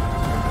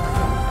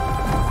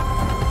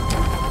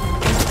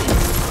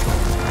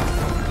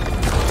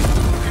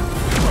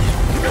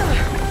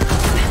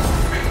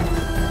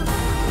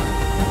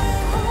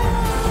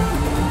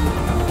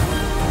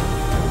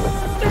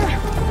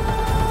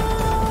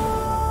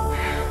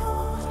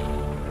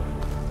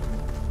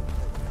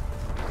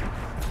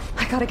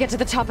 I gotta get to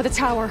the top of the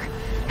tower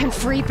and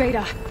free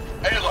Beta.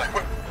 Aloy,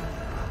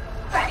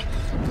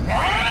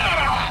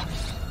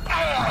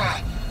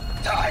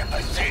 die,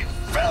 I see,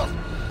 fell.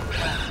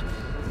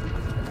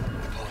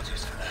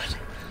 Apologies for that.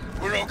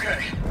 We're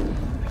okay.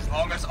 As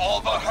long as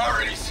Alva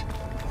hurries.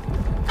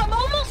 I'm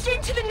almost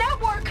into the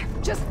network!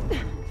 Just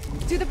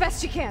do the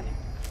best you can.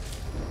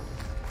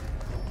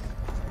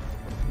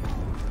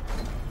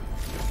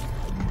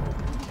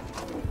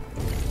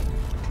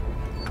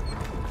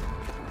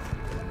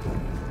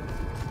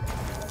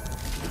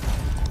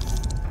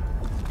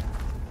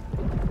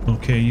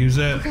 Okay, use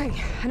that. Okay,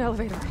 an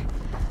elevator.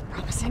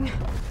 Promising.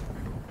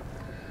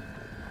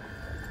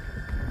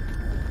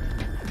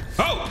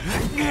 Oh!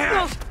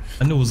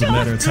 I knew it was a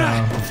matter of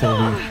time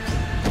before we...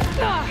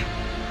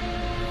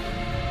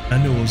 I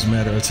knew it was a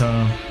matter of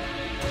time.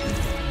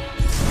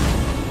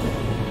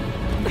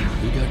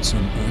 We got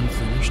some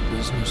unfinished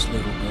business,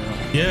 little girl.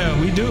 Yeah,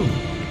 we do.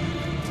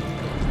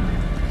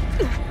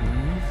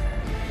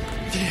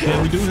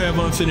 Yeah, we do have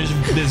unfinished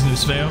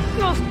business, fam.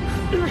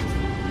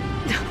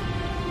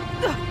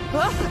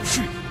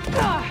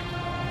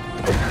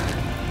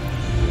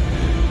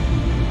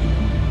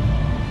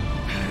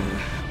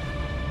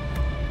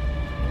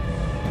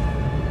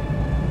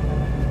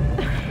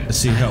 Let's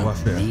see how I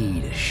fare.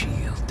 Need a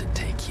shield to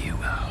take you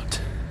out.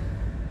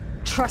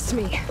 Trust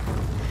me,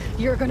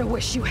 you're gonna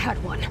wish you had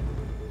one.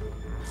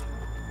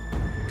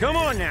 Come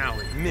on now,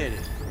 admit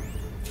it.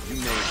 You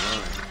may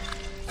run.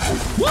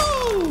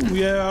 Woo!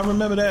 Yeah, I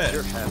remember that.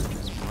 You're having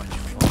as much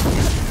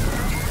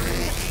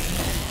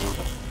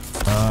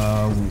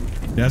fun.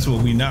 That's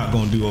what we not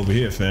gonna do over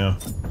here, fam.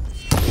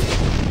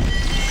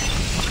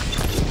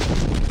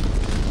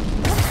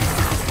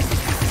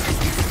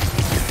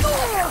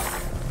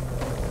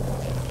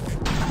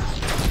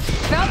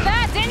 Felt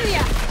that, didn't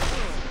ya?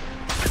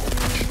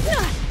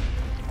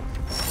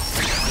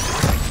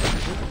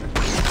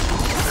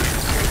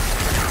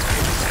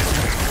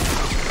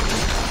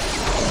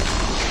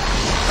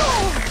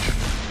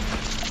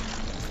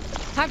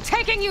 I'm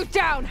taking you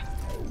down! Are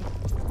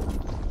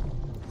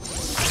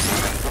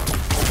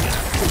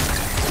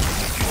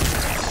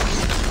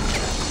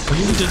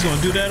you just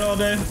gonna do that all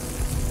day?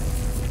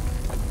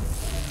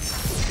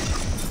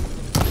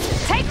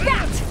 Take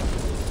that!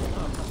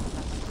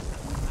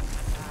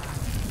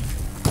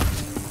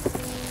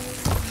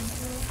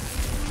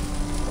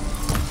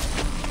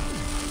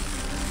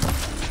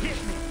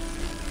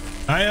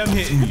 I am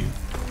hitting you.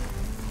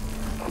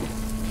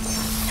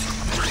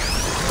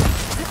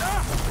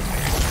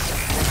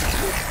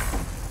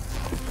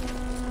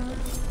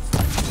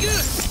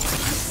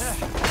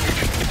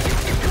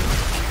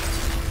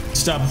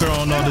 Stop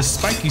throwing all this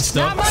spiky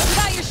stuff. Not much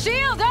about your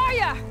shield, are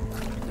ya?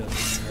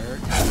 Doesn't hurt.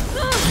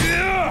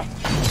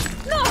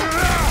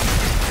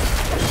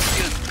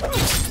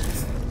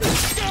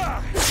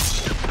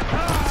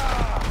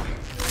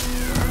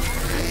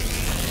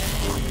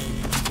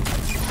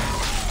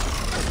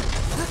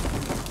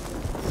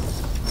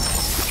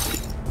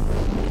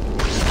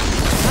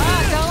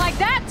 Don't like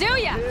that, do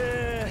ya?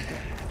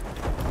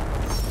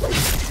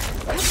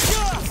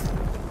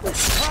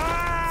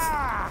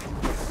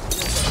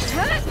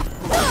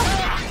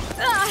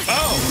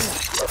 Oh!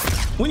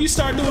 When you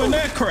start doing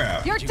that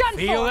crap? You're done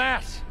Feel for!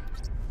 that?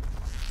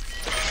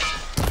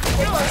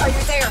 Aloy, are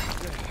you there?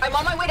 I'm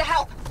on my way to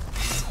help.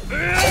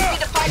 I just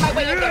need to find my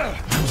way in there.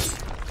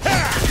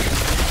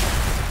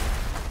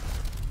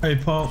 Hey,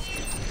 punk.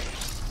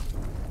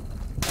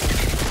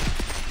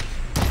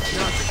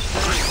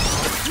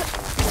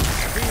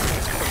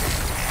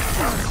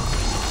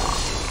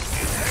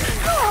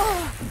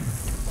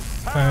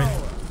 Alright.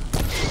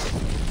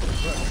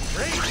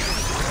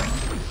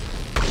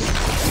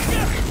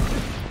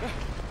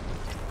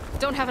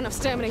 Don't have enough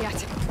stamina yet.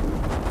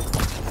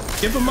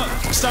 Give him up.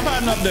 Stop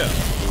hiding up there.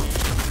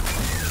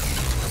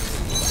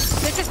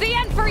 This is the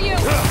end for you!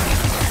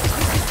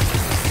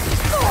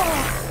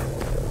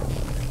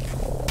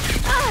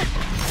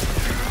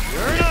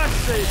 You're not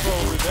safe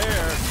over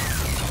there.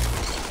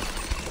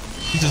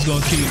 He's just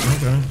gonna keep.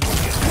 Okay.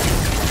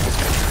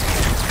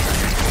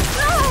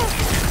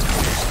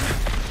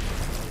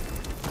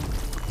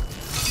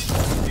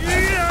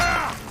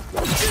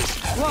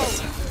 Whoa!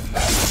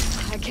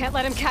 I can't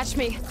let him catch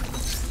me.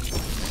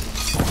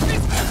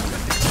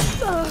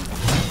 Oh,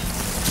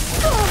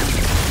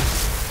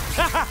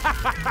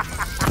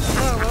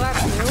 well,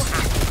 that's new.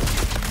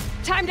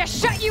 Time to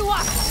shut you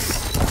up!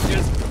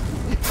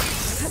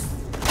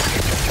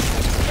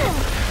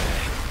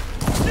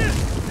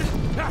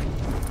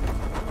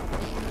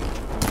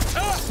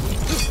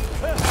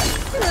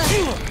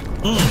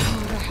 Oh,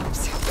 that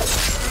helps.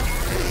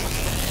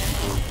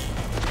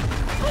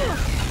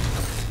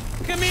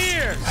 Come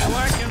here, so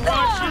I can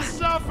watch you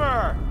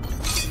suffer.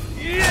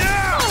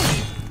 Yeah!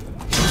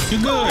 You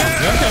good?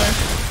 Okay.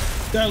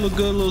 Got a little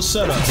good little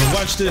setup, but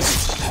watch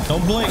this.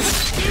 Don't blink.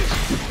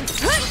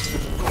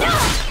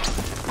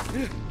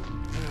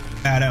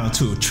 Bow down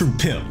to a true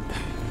pimp.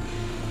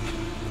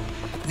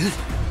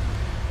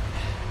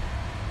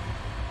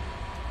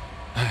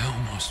 I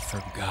almost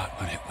forgot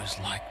what it was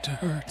like to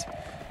hurt.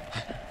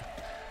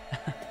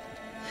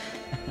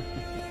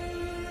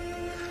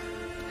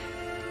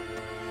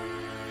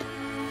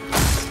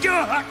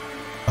 I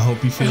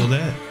hope you feel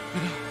that.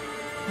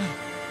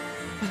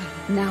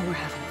 Now we're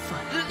having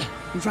fun,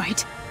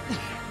 right?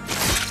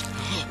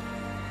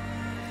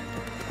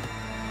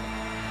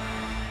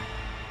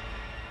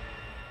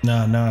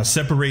 Nah.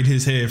 Separate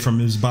his head from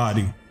his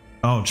body.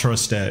 I don't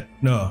trust that.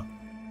 No.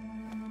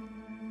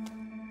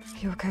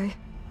 You okay?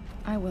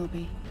 I will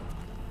be.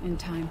 In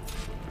time.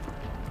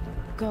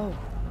 Go.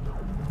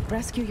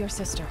 Rescue your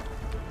sister.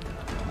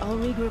 I'll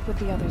regroup with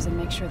the others and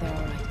make sure they're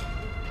all right.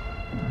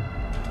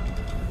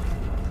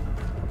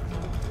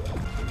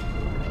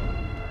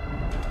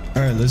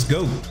 All right, let's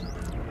go.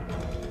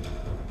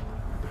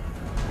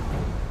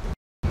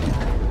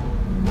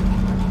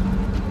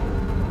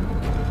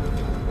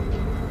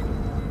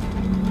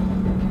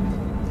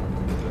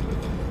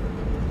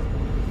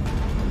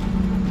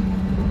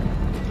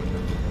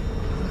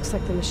 Looks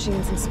like the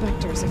machine's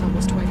inspectors have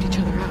almost wiped each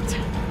other out.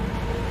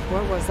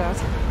 What was that?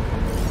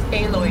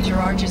 Aloy,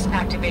 Gerard just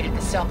activated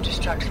the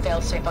self-destruct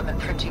failsafe on the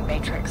printing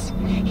matrix.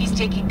 He's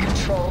taking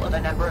control of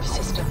a number of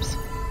systems.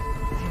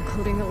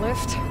 Including the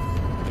lift?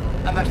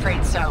 I'm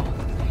afraid so.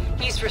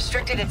 He's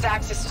restricted its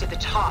access to the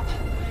top.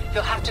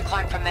 You'll have to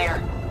climb from there.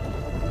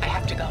 I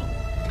have to go.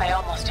 I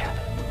almost have.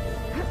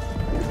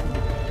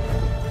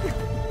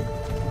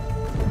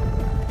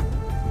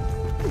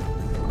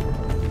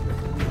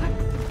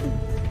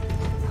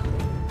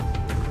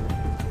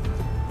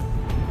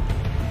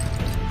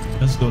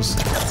 Let's go.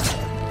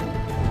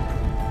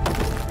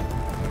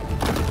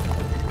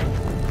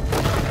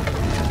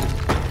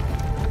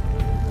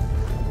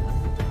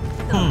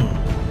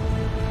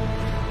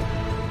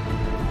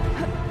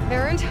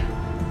 Errand?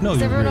 No, Is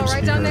you're everyone real all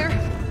right down scared.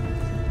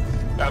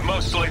 there?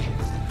 Mostly.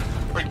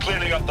 We're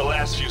cleaning up the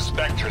last few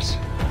specters.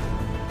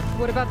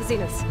 What about the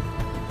Zeniths?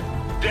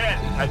 Dead,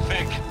 I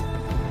think.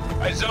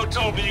 Zoe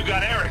told me you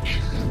got Eric.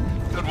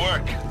 Good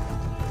work.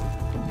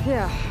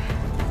 Yeah.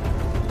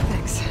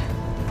 Thanks.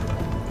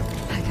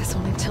 guess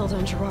only Tilda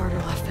and Gerard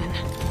are left then.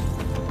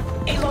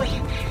 Aloy,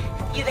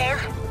 you there?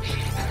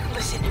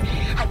 Listen,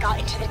 I got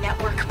into the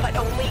network, but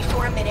only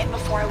for a minute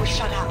before I was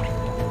shut out.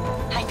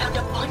 I found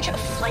a bunch of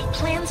flight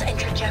plans and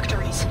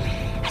trajectories,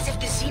 as if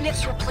the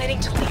Zeniths were planning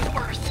to leave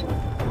Earth.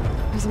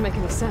 Doesn't make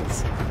any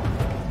sense.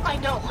 I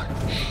know,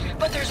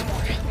 but there's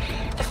more.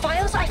 The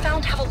files I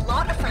found have a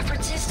lot of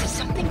references to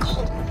something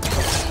called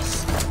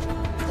Nemesis.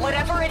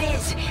 Whatever it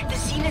is, the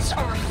Zeniths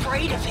are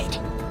afraid of it.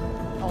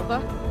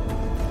 Alva?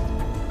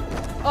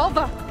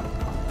 Alva!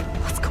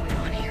 What's going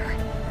on here?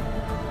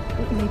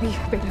 Maybe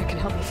Beta can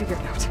help me figure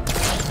it out.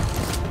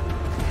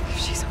 If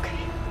she's okay.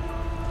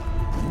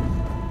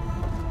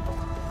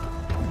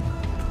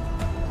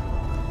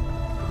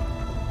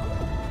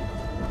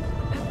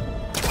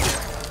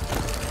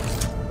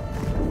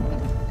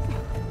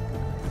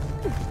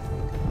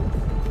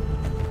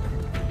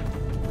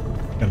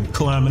 I'm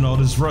climbing all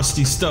this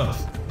rusty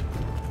stuff.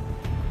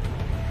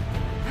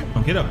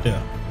 Oh, get up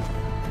there.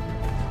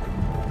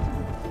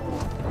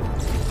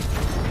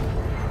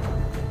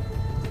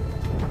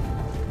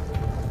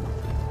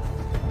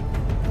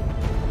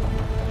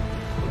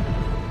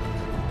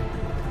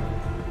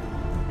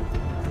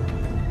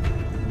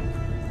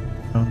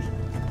 I'm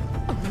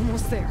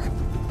almost there.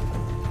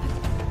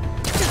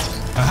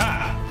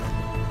 Aha!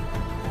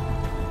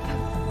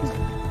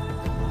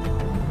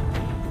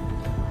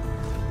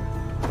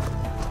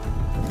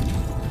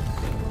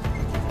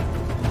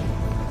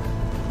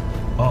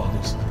 Oh,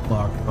 this is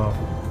locked off.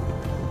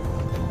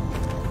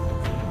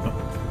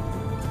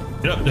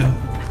 Get up there.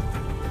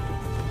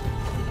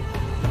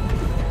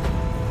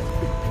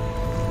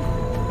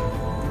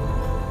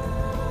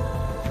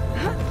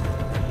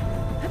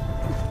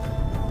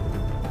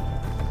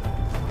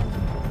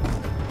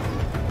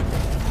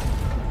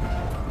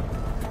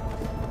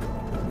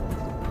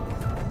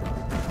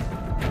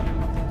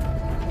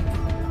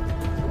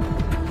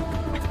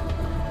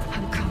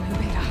 I'm coming,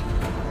 Beta.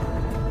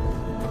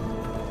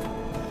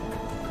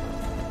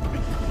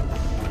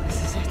 This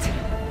is it.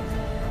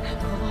 End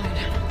of the line.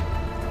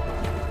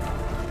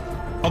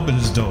 Open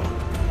this door.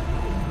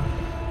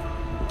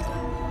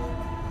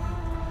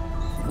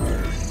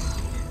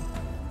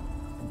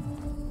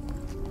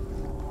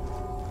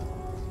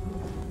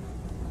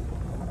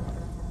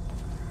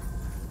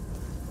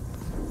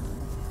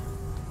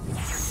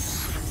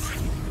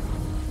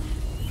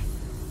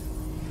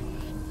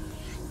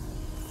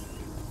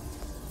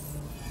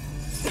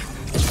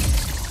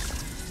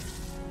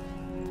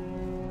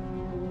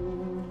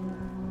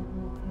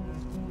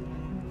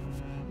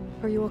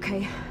 Are you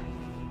okay?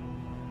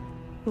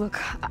 Look,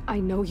 I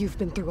know you've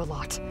been through a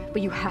lot,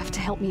 but you have to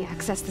help me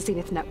access the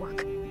Zenith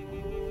network.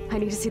 I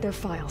need to see their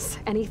files,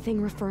 anything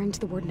referring to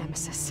the word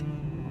Nemesis.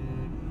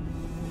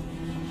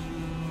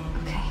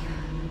 Okay.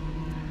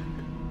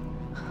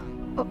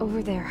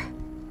 Over there.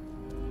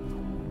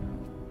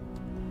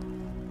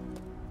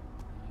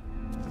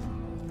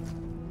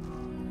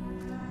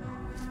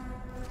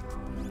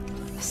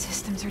 The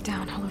systems are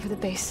down all over the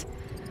base.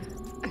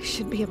 I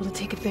should be able to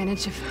take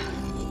advantage of...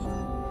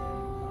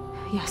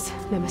 Yes,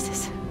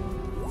 Nemesis.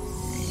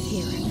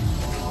 Here.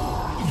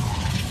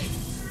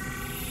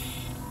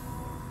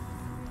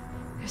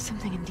 There's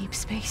something in deep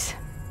space.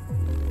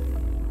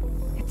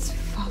 It's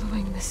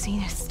following the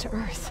Zeniths to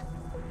Earth.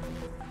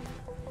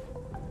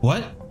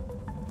 What?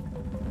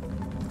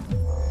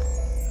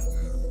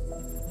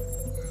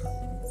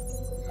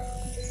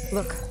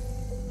 Look.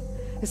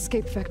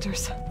 Escape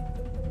vectors.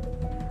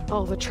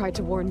 Alva tried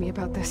to warn me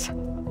about this.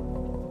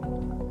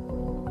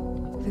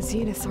 The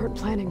Zeniths aren't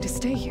planning to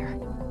stay here.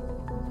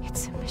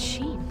 It's a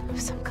machine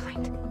of some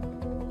kind.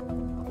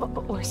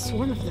 Or a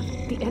swarm of them.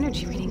 The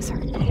energy readings are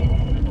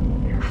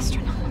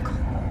astronomical.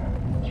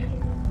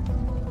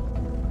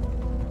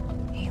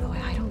 Aloy,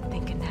 I don't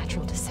think a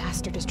natural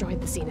disaster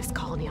destroyed the Zenith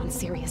colony on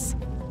Sirius.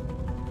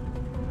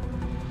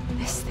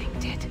 This thing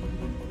did.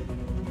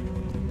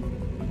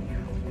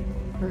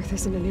 Earth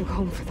isn't a new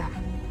home for them.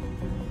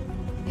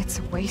 It's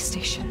a way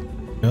station.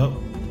 Yep.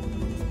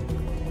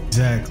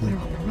 Exactly. They're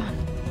on the run.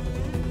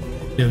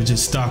 They were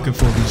just stocking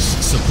for these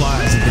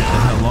supplies to get the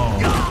hell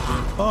on.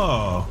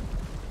 Oh.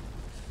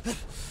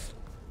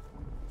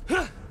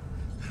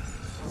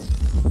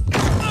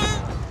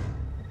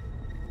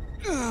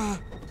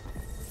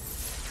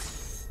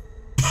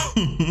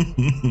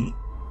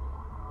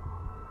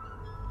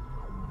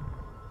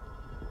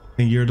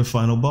 And you're the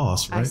final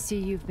boss, right? I see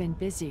you've been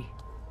busy.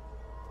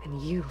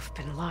 And you've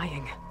been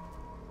lying.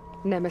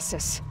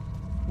 Nemesis,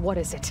 what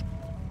is it?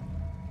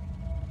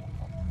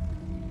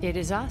 It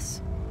is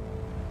us.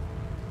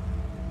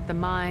 The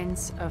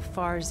minds of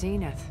Far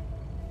Zenith.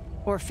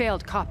 Or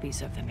failed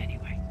copies of them,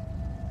 anyway.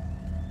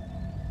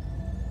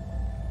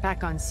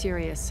 Back on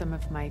Sirius, some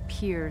of my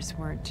peers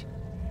weren't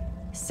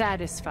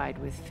satisfied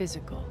with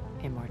physical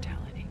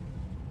immortality.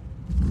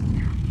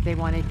 They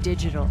wanted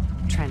digital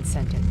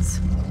transcendence.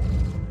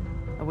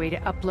 A way to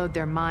upload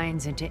their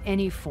minds into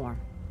any form,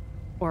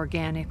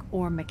 organic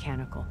or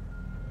mechanical.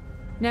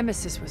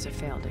 Nemesis was a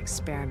failed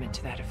experiment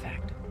to that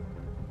effect.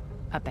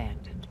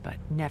 Abandoned, but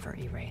never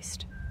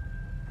erased.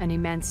 An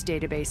immense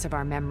database of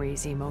our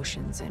memories,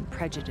 emotions, and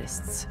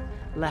prejudices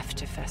left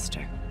to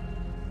fester.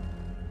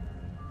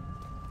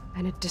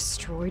 And it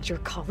destroyed your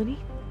colony?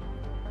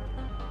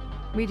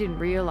 We didn't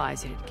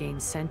realize it had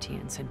gained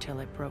sentience until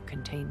it broke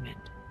containment.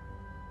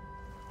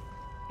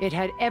 It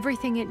had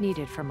everything it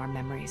needed from our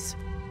memories.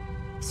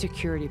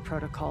 Security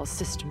protocols,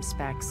 system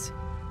specs,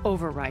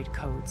 override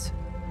codes.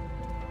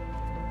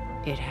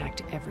 It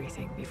hacked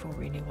everything before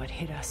we knew what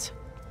hit us.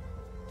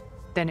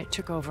 Then it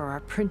took over our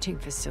printing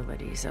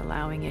facilities,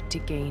 allowing it to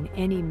gain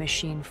any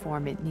machine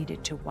form it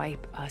needed to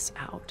wipe us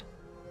out.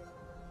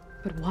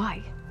 But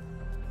why?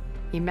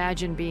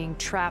 Imagine being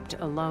trapped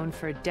alone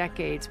for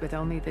decades with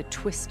only the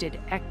twisted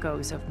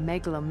echoes of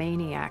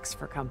megalomaniacs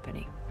for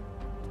company.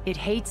 It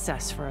hates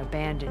us for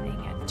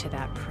abandoning it to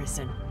that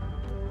prison.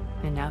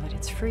 And now that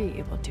it's free,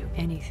 it will do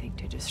anything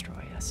to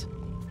destroy us,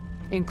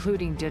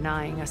 including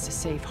denying us a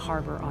safe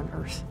harbor on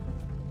Earth.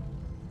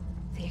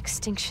 The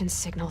extinction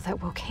signal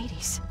that woke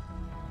Hades.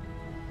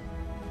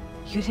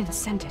 You didn't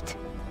send it.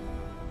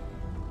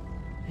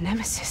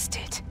 Nemesis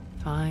did.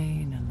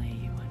 Finally,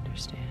 you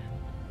understand.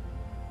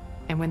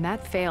 And when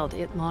that failed,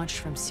 it launched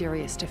from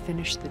Sirius to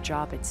finish the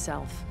job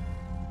itself.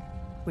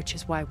 Which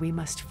is why we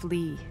must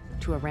flee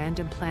to a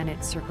random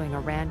planet circling a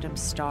random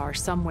star,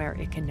 somewhere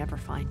it can never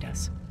find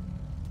us.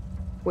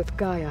 With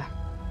Gaia,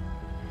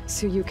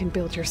 so you can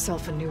build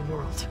yourself a new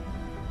world.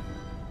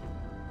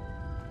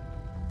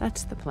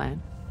 That's the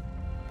plan.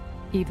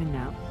 Even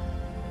now.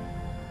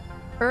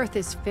 Earth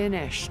is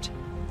finished,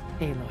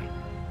 Aloy.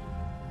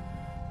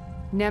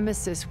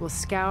 Nemesis will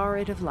scour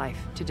it of life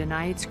to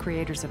deny its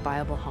creators a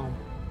viable home.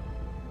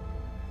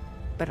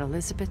 But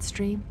Elizabeth's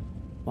dream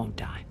won't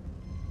die.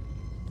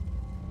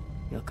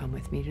 You'll come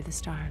with me to the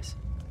stars.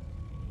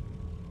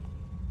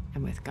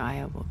 And with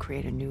Gaia, we'll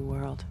create a new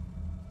world.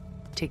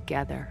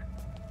 Together.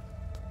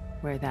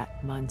 Where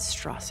that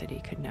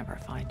monstrosity could never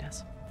find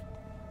us.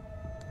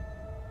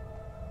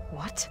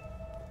 What?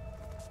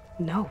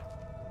 No.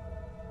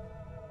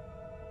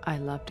 I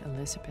loved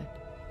Elizabeth.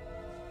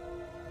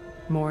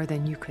 More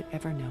than you could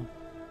ever know.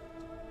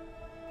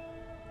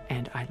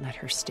 And I let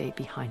her stay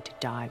behind to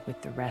die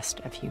with the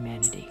rest of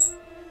humanity.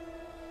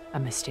 A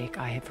mistake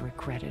I have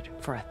regretted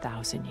for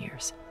 1,000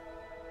 years.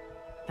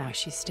 Now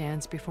she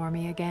stands before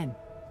me again.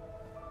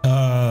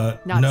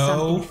 Not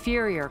some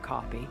inferior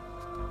copy.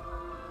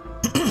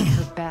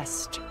 Her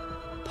best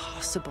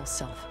possible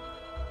self.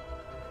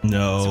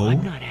 No. So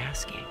I'm not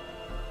asking.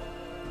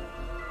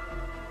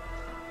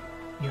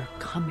 You're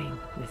coming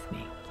with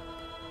me.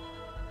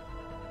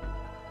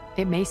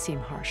 It may seem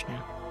harsh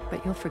now,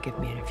 but you'll forgive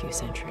me in a few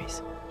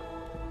centuries.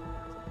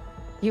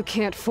 You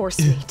can't force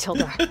me,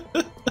 Tilda.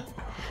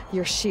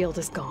 Your shield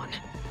is gone.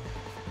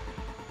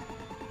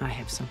 I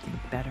have something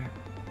better.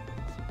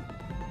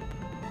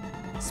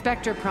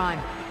 Spectre Prime,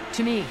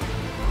 to me.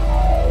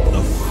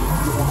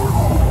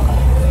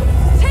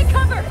 Take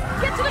cover!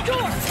 Get to the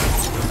door!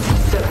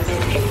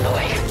 Submit,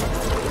 Aloy.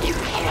 You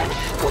can't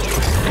win.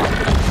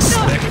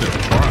 Spectre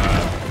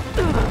Prime.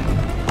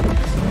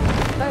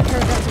 I've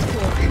heard that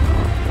before.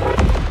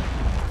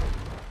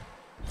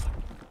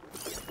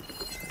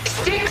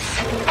 Sticks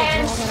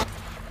and...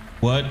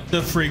 What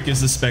the freak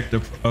is the Spectre?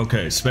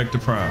 Okay, Spectre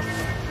Prime.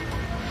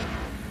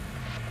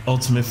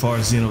 Ultimate Far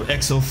Xeno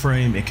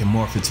exoframe. It can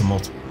morph into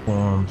multiple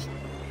forms.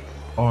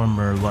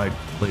 Armor like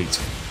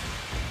plates.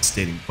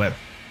 Stating weapon.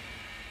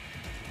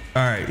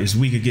 Alright, it's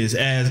weak against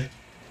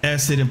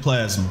acid and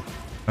plasma.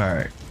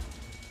 Alright.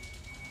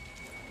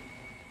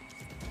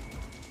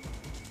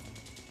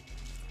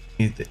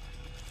 Against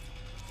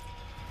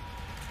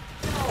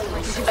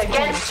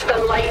the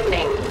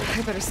lightning.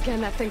 I better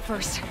scan that thing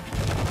first.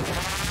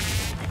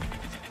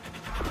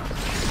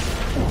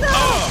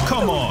 Oh,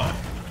 come on.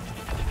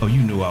 Oh,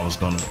 you knew I was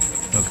gonna.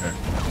 Okay.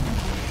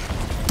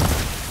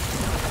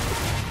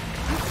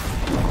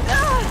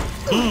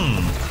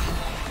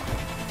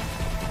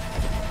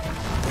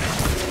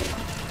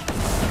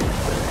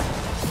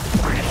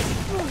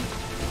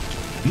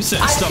 You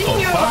set stuff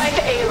on fire. I've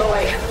seen your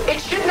life, Aloy.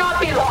 It should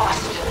not be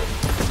lost.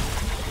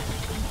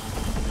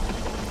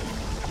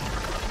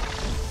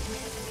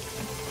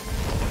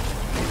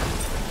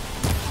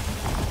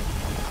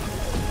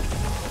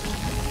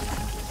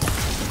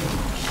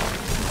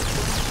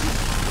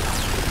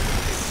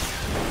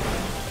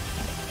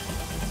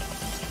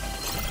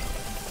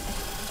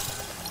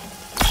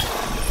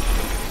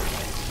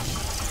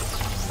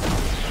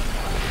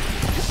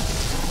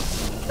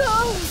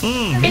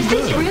 Is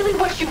this really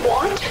what you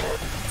want?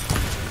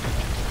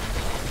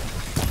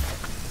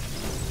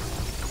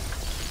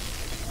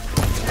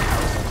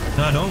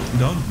 No,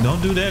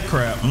 don't do that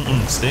crap.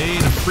 Stay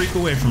the freak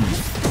away from me.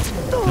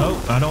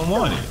 Nope, I don't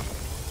want it.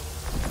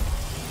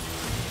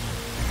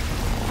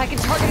 I can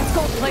target its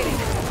gold plating.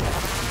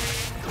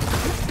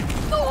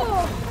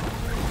 Oh,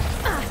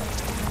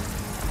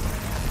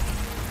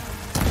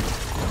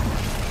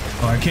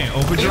 I can't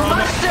overdraw You that?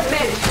 must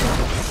submit.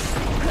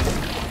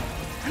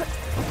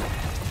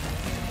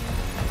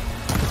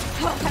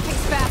 Oh, that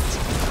thing's fast.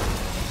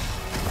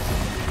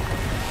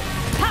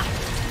 Ha!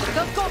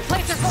 Those gold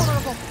plates are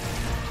vulnerable.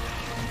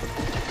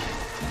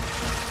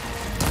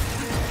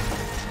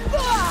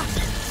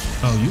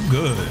 Oh, you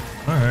good.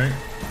 All right.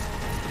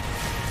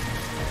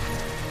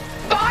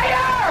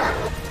 Fire!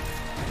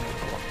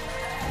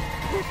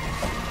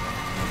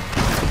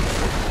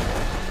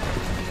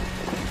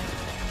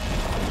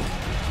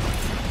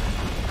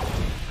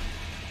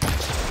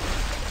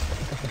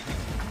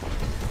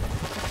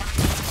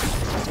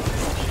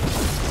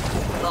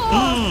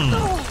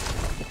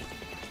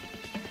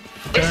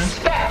 This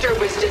Spectre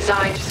was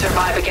designed to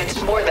survive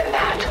against more than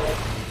that.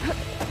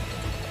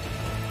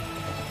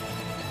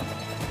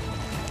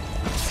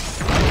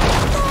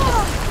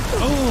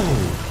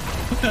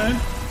 Oh, okay.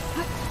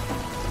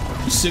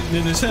 You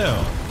sickening as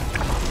hell.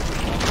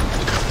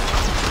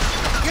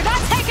 You're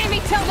not taking me,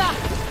 Tilda!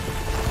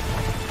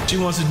 She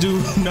wants to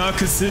do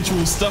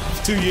non-consensual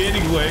stuff to you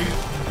anyway.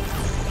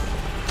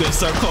 Gonna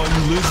start calling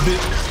you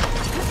Elizabeth.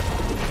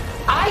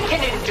 I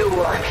can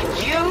endure.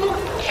 You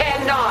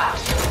cannot.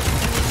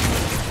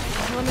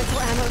 Elemental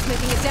ammo is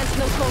making a dent in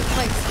those gold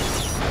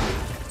plates.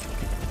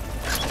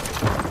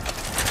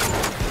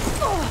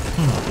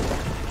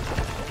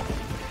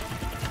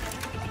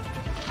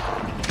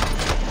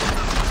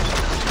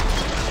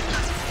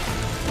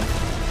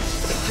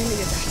 I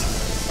needed that.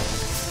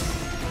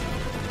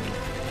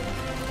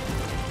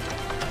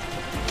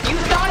 You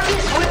thought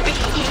this would be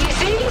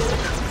easy?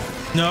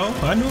 No,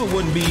 I knew it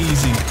wouldn't be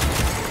easy.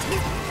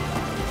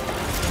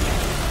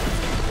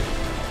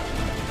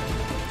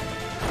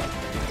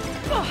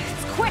 Oh,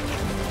 it's quick!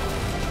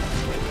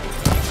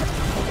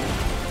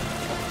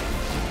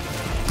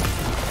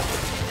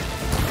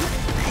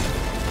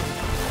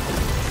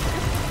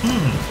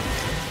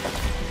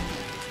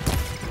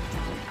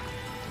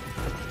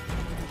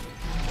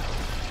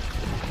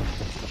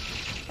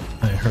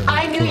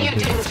 I knew you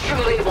didn't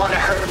truly want to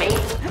hurt me.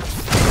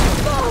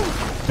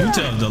 You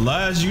tell the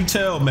lies you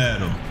tell,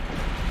 madam.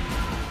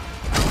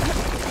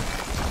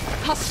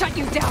 I'll shut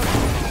you down.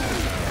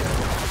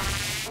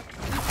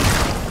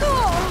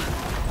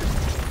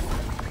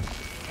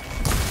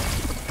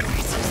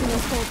 It's using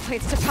those gold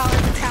plates to power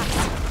the attacks.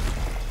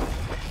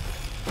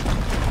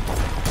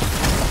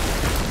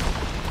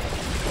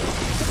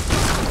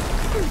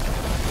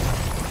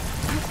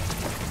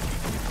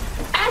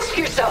 Ask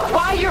yourself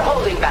why you're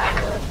holding back.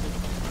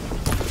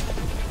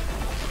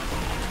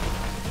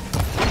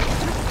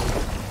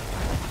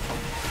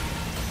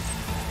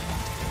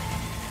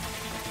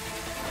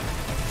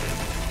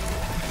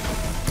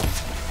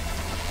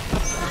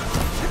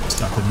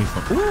 Stopping me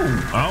from.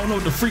 Ooh, I don't know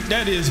what the freak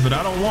that is, but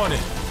I don't want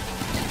it.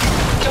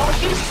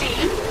 Don't you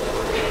see?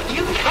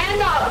 You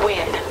cannot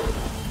win.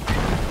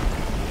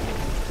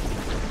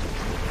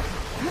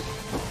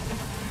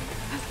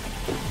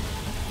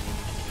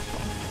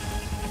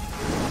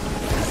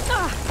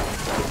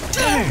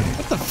 Dang,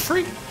 what the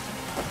freak?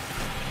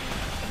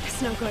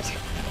 It's no good.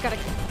 Gotta.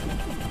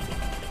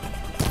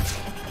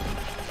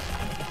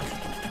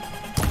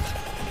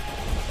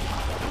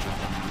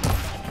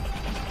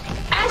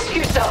 Ask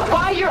yourself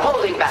why you're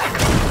holding back.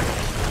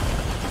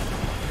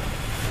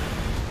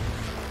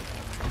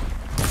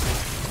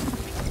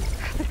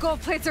 The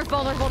gold plates are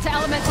vulnerable to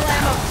elemental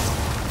ammo.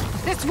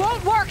 This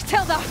won't work,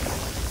 Tilda!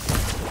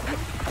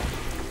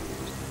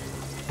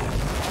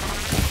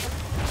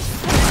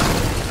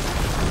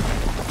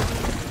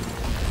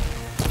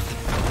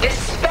 This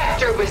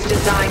Spectre was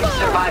designed to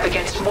survive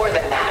against more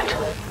than that.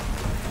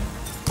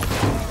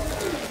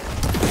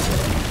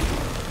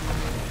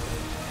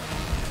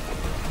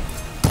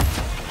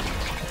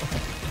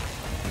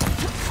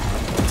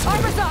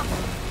 Armor's off!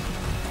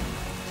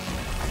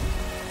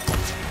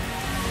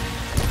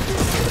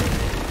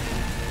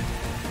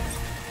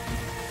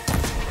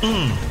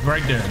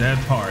 Right there,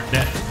 that part,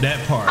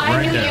 that part, I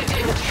right knew there. you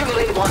didn't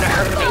truly want to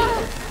hurt me.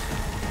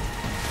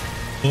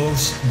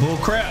 Bull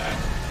crap.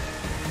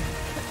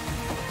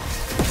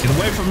 Get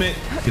away from it.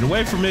 Get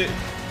away from it.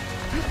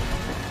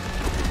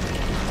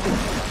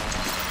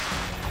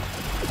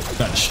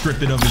 Got to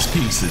strip it of its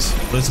pieces.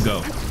 Let's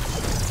go.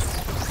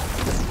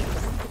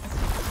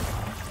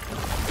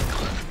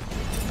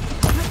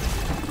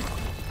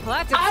 Well,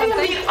 that did I am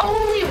something. the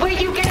only way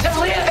you get to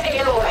live,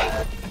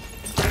 Aloy.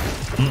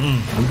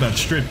 We about to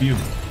strip you.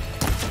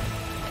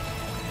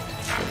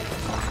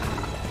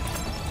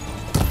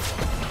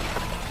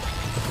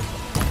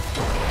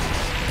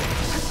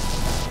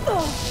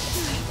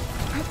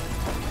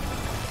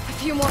 A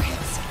few more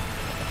hits.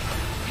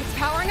 It's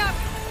powering up.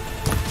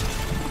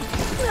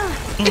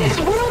 This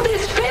world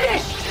is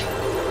finished.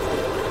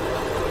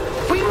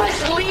 We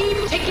must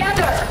leave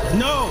together.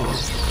 No.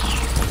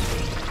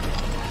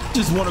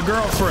 Just want a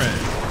girlfriend.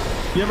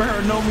 You ever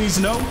heard no means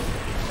no?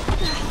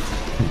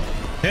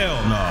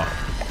 Hell no.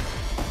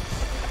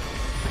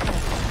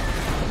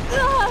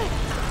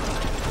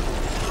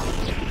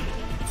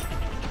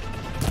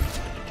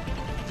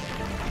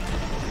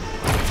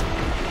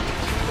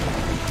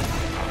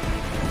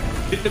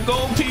 Get the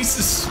gold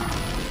pieces.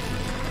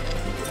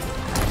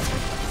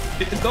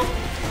 Get the gold.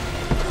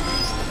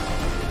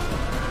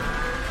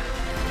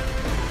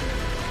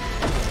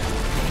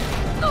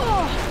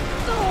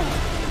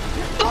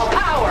 Full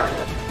power.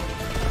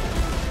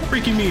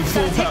 Freaking mean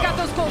full Gotta take out power.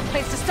 those gold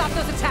plates to stop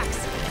those attacks.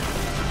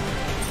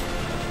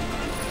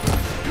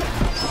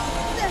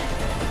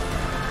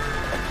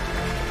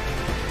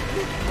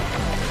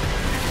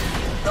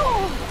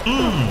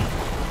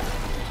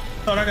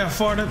 Thought I got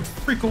far to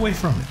freak away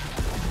from it.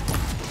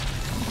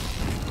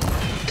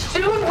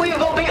 Soon we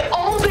will be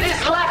all that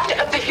is left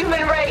of the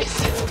human race.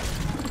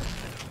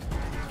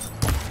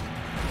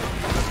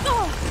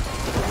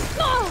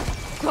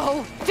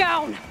 Go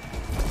down.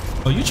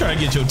 Oh, you trying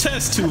to get your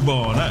test tube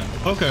on?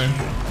 Okay.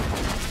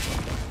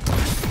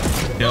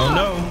 Hell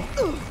no.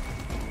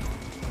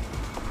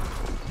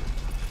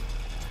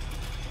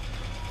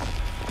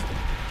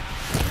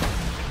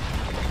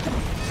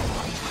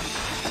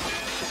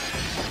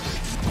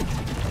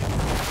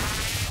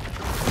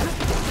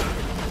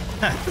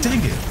 Ah, dang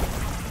it.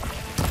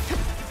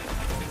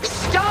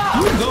 Stop!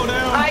 You go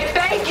down. I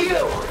thank you!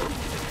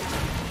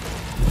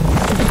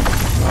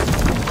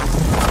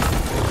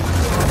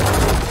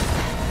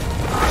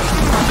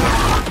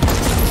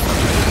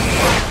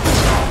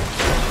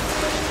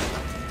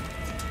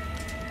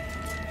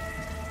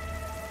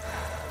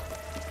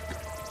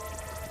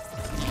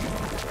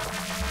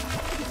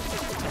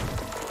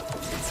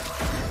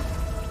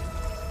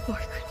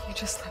 Why couldn't you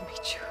just let me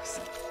choose?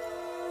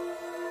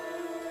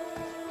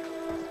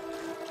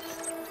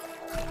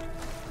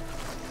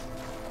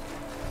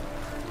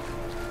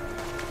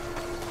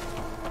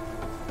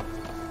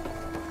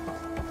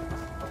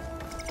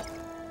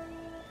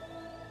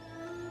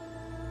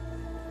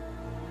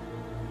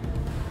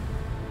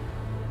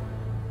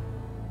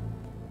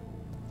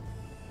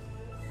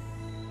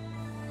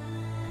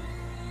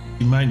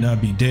 You might not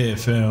be dead,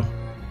 fam.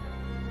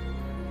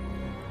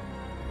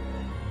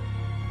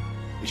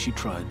 She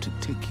tried to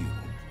take you.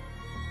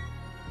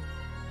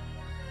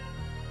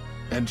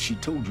 And she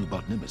told you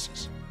about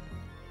Nemesis.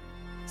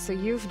 So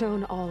you've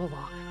known all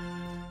along.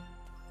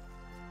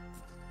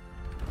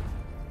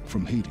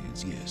 From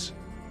Hades, yes.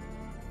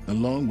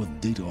 Along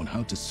with data on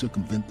how to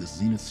circumvent the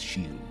Zenith's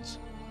shields.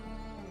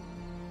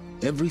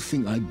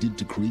 Everything I did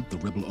to create the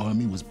rebel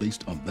army was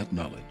based on that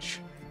knowledge.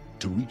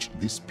 To reach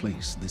this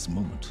place, this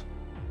moment.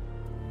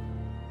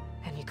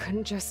 And you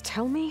couldn't just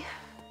tell me?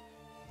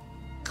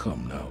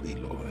 Come now,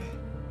 Aloy.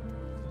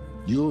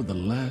 You're the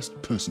last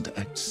person to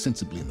act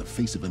sensibly in the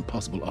face of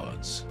impossible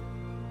odds.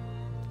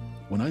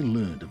 When I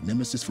learned of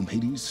Nemesis from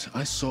Hades,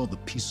 I saw the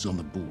pieces on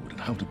the board and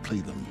how to play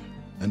them.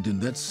 And in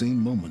that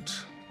same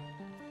moment,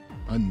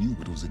 I knew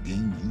it was a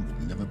game you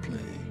would never play.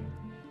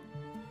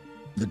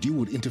 That you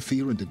would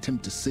interfere and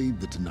attempt to save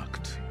the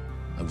Tenakth.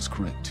 I was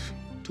correct,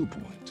 to a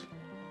point.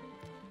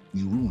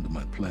 You ruined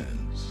my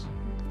plans,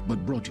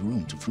 but brought your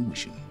own to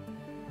fruition.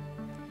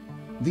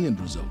 The end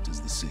result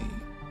is the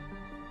same.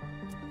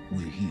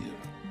 We're here.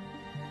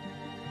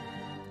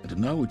 And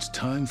now it's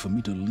time for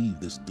me to leave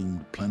this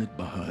doomed planet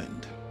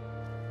behind.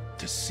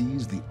 To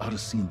seize the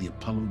Odyssey and the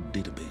Apollo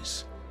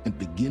database, and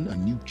begin a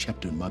new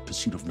chapter in my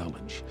pursuit of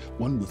knowledge,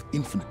 one with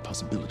infinite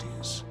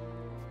possibilities.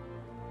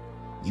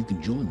 You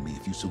can join me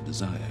if you so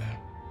desire.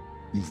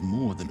 You've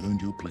more than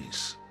earned your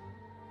place.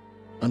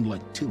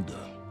 Unlike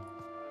Tilda,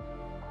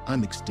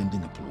 I'm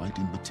extending a polite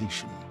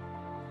invitation.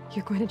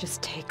 You're going to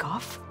just take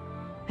off?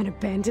 And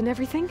abandon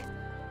everything?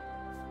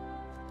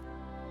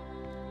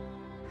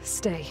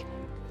 Stay.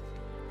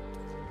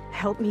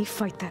 Help me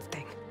fight that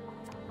thing.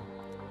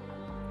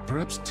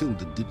 Perhaps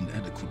Tilda didn't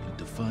adequately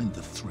define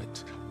the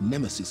threat.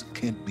 Nemesis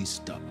can't be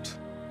stopped.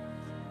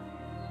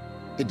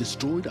 It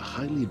destroyed a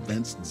highly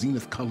advanced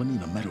Zenith colony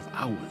in a matter of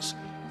hours.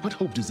 What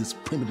hope does this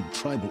primitive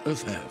tribal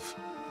Earth have?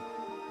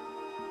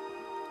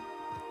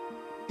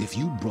 If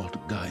you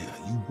brought Gaia,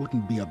 you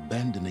wouldn't be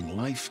abandoning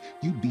life,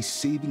 you'd be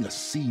saving a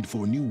seed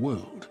for a new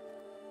world.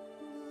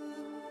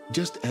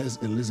 Just as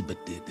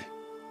Elizabeth did.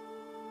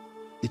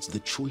 It's the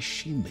choice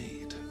she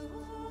made.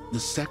 The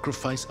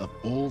sacrifice of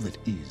all that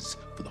is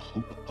for the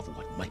hope of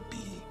what might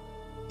be.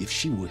 If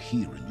she were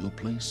here in your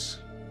place,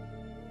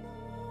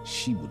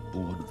 she would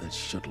board that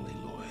shuttle,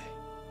 Aloy.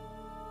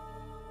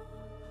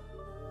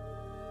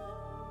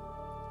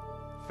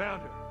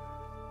 Found her.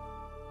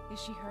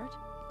 Is she hurt?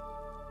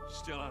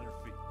 Still on her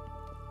feet.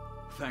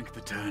 Thank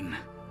the Ten.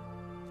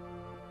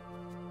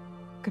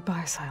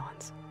 Goodbye,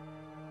 Silence.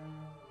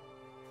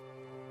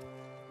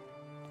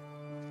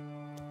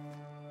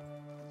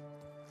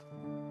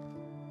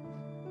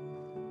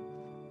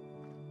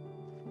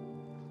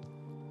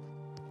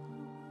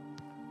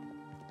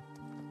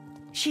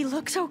 She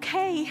looks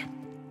okay.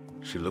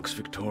 She looks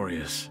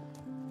victorious.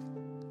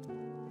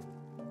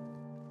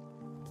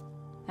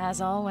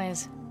 As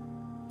always.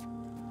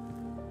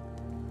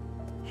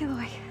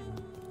 Aloy.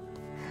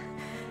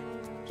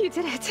 You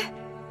did it.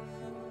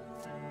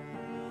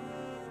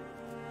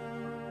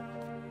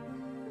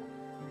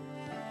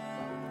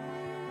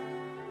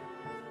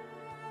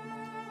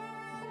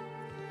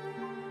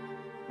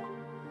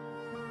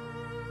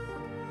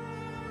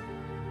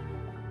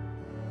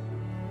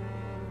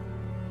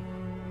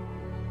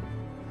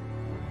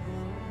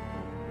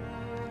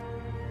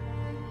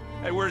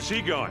 Hey, where's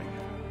he going?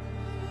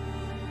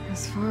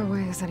 As far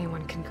away as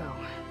anyone can go.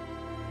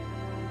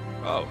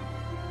 Oh.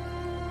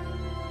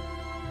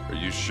 Are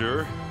you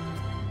sure?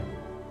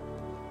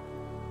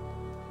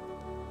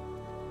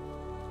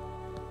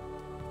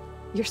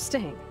 You're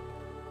staying.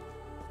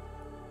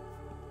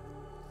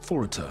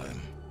 For a time.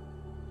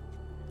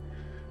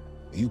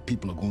 You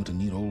people are going to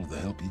need all of the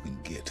help you can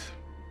get.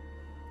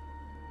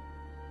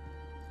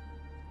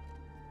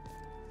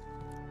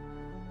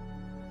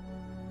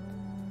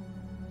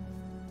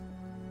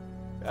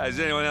 Does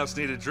anyone else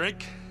need a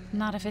drink?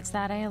 Not if it's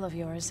that ale of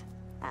yours.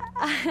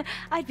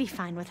 I'd be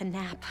fine with a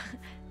nap.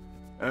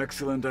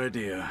 Excellent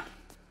idea.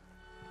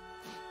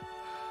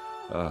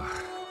 I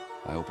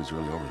hope he's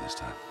really over this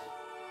time.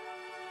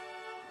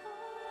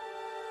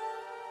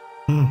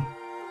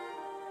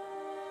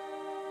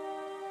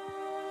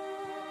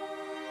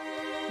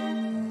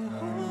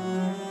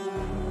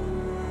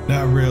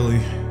 Not really.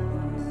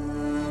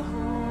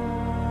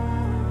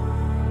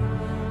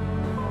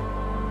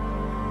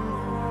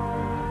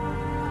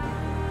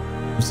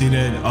 You see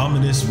that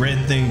ominous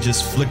red thing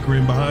just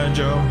flickering behind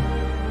y'all?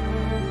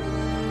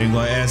 And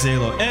gonna ask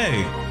Aloy,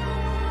 hey,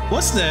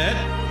 what's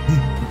that?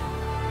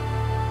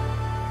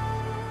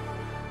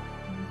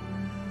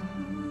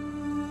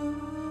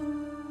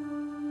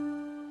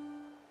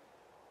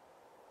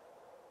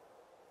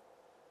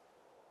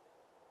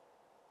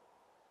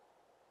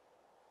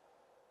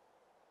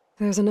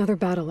 There's another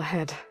battle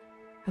ahead,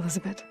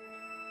 Elizabeth.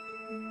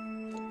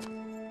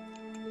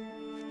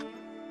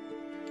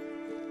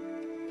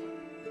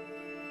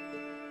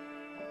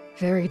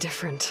 Very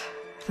different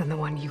than the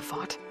one you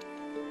fought.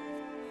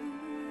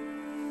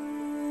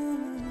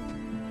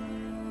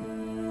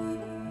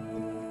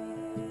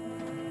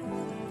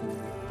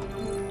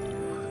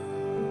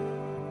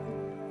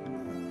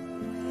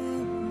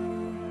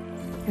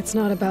 It's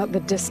not about the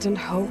distant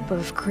hope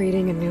of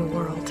creating a new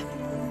world.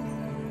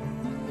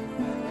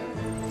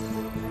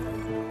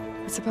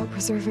 It's about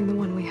preserving the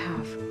one we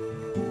have.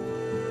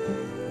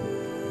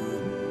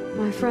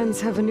 My friends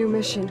have a new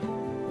mission.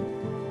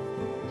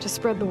 To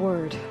spread the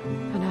word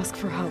and ask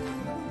for help.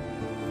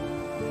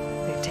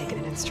 They've taken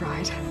it in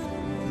stride.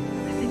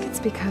 I think it's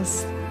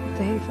because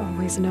they've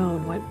always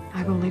known what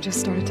I've only just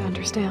started to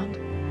understand.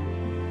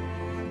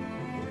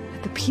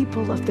 That the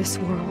people of this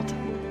world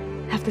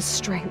have the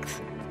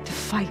strength to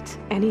fight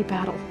any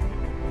battle.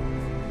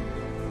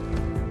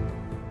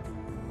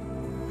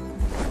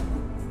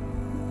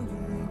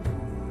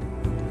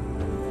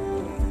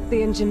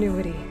 The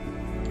ingenuity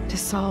to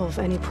solve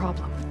any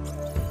problem.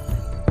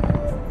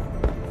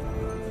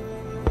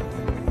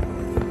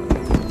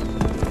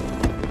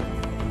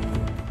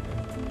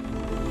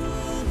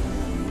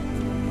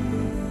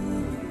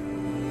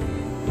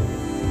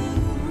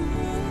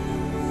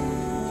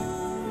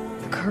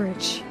 The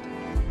courage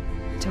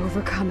to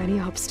overcome any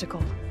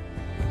obstacle.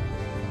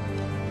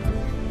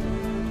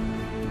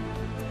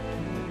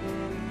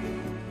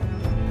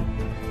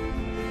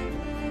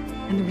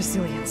 And the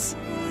resilience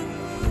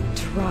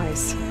to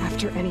rise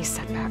after any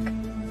setback.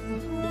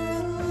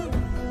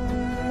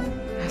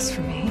 As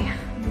for me,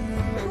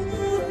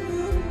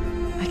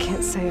 I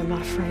can't say I'm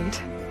not afraid.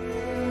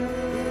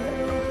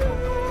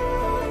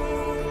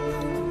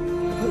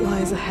 What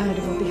lies ahead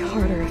will be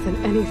harder than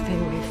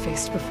anything we've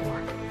faced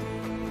before.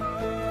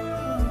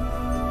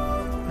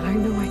 But I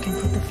know I can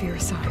put the fear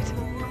aside.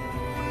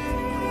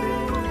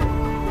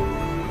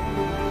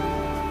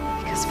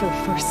 Because for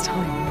the first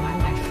time in my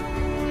life,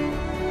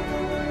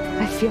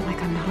 I feel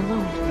like I'm not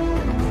alone.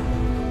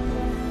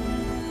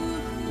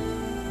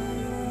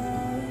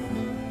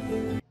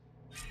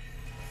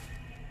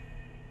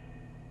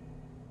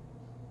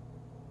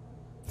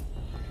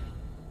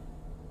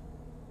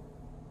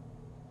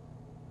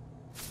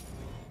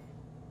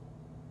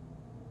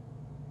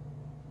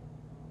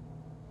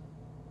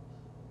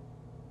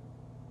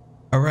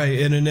 All right,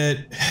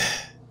 internet.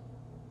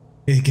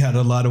 It got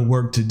a lot of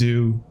work to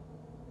do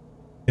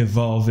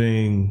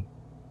involving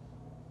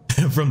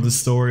from the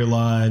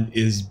storyline.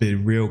 It's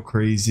been real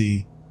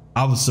crazy.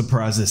 I was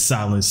surprised that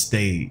Silence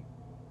stayed,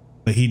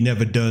 but he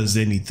never does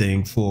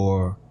anything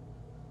for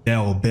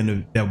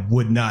that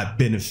would not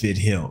benefit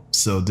him.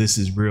 So this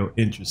is real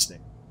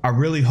interesting. I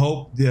really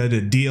hope that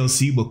a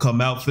DLC will come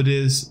out for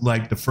this,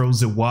 like the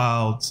Frozen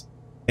Wilds,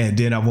 and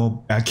then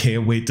I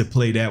can't wait to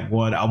play that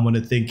one. I want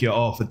to thank you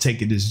all for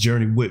taking this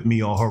journey with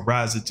me on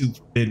Horizon 2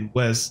 Forbidden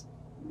West.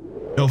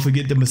 Don't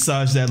forget to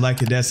massage that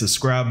like and that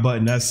subscribe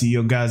button. I'll see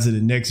you guys in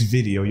the next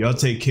video. Y'all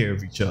take care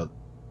of each other.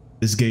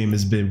 This game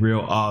has been real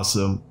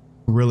awesome.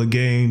 Guerrilla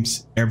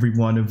Games,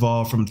 everyone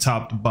involved from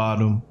top to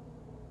bottom.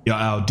 Y'all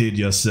outdid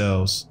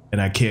yourselves, and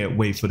I can't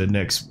wait for the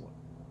next one.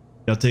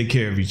 Y'all take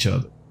care of each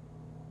other.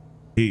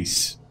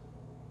 Peace.